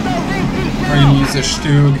rifleman. We're gonna use this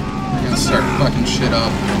Stug. We're gonna start fucking shit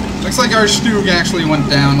up. Looks like our Stug actually went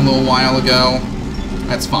down a little while ago.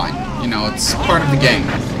 That's fine. You know, it's part of the game.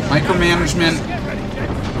 Micromanagement,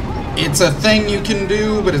 it's a thing you can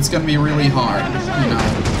do, but it's gonna be really hard. You know,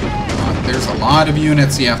 there's a lot of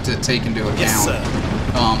units you have to take into account. Yes, sir.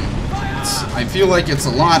 I feel like it's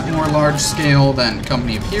a lot more large scale than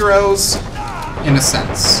Company of Heroes, in a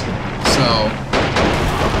sense. So,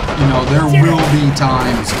 you know, there will be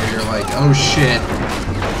times where you're like, oh shit,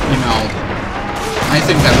 you know, I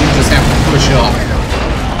think that we just have to push up.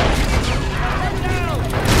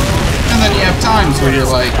 And then you have times where you're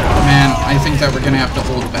like, man, I think that we're gonna have to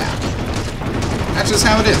hold back. That's just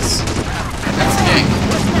how it is. That's the game.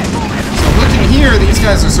 So looking here, these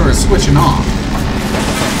guys are sort of switching off.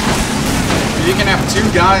 You can have two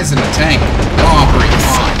guys in a tank. They'll operate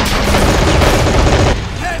fine.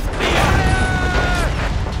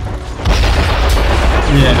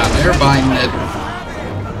 Yeah, they're buying it.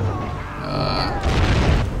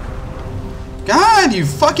 God, you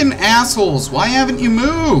fucking assholes! Why haven't you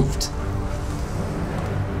moved?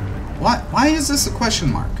 What? Why is this a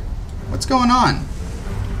question mark? What's going on?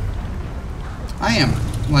 I am,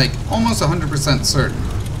 like, almost 100% certain.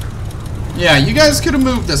 Yeah, you guys could have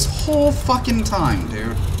moved this whole fucking time,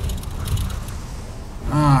 dude.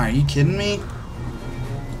 Ah, are you kidding me?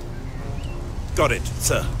 Got it,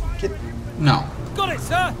 sir. No. Got it,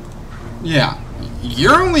 sir. Yeah.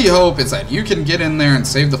 Your only hope is that you can get in there and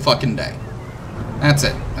save the fucking day. That's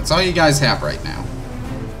it. That's all you guys have right now.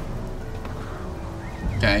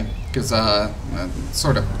 Okay? Because,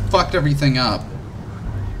 sort of fucked everything up.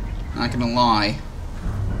 Not gonna lie.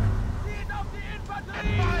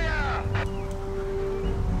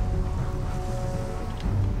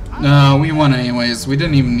 No, we won anyways. We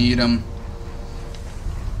didn't even need them.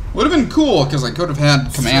 Would have been cool, because I could have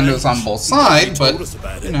had commandos on both sides, but,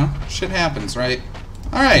 you know, shit happens, right?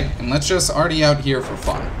 Alright, and let's just arty out here for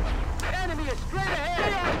fun. Enemy is straight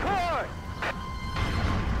ahead on course.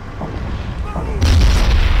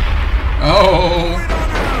 Oh!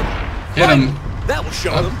 Hit him. That will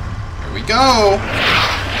show them. Here we go!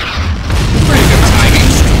 Pretty good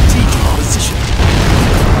timing. Strategic position.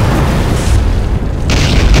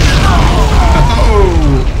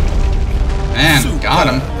 Oh! Man, got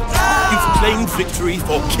him. You've claimed victory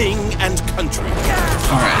for king and country.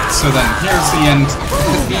 Alright, so then here's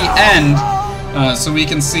the end. So we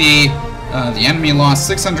can see the enemy lost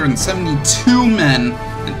 672 men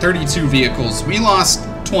and 32 vehicles. We lost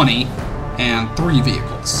 20 and 3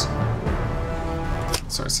 vehicles.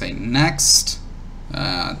 So I say next.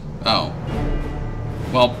 Oh.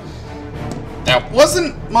 Well, that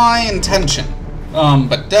wasn't my intention.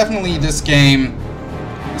 But definitely this game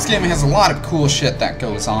has a lot of cool shit that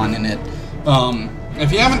goes on in it.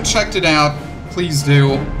 If you haven't checked it out, please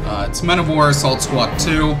do. It's Men of War Assault Squad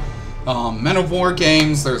 2. Men of War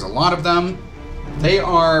games, there's a lot of them. They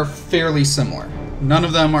are fairly similar. None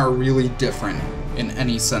of them are really different in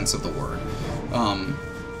any sense of the word.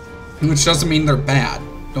 Which doesn't mean they're bad.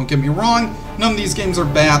 Don't get me wrong, none of these games are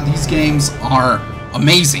bad. These games are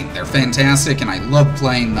amazing. They're fantastic, and I love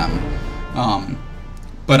playing them.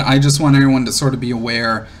 But I just want everyone to sort of be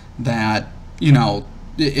aware that, you know,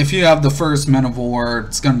 if you have the first Men of War,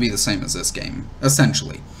 it's going to be the same as this game,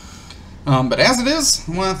 essentially. But as it is,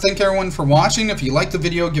 I want to thank everyone for watching. If you liked the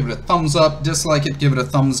video, give it a thumbs up. Dislike it, give it a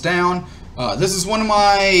thumbs down. This is one of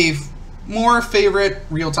my more favorite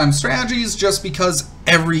real-time strategies, just because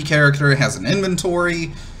every character has an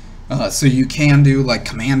inventory, so you can do like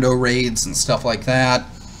commando raids and stuff like that,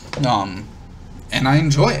 and I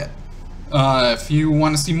enjoy it. If you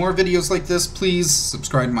want to see more videos like this, please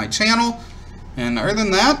subscribe to my channel. And other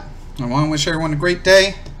than that, I want to wish everyone a great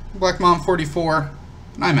day. Black Mom 44,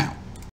 and I'm out.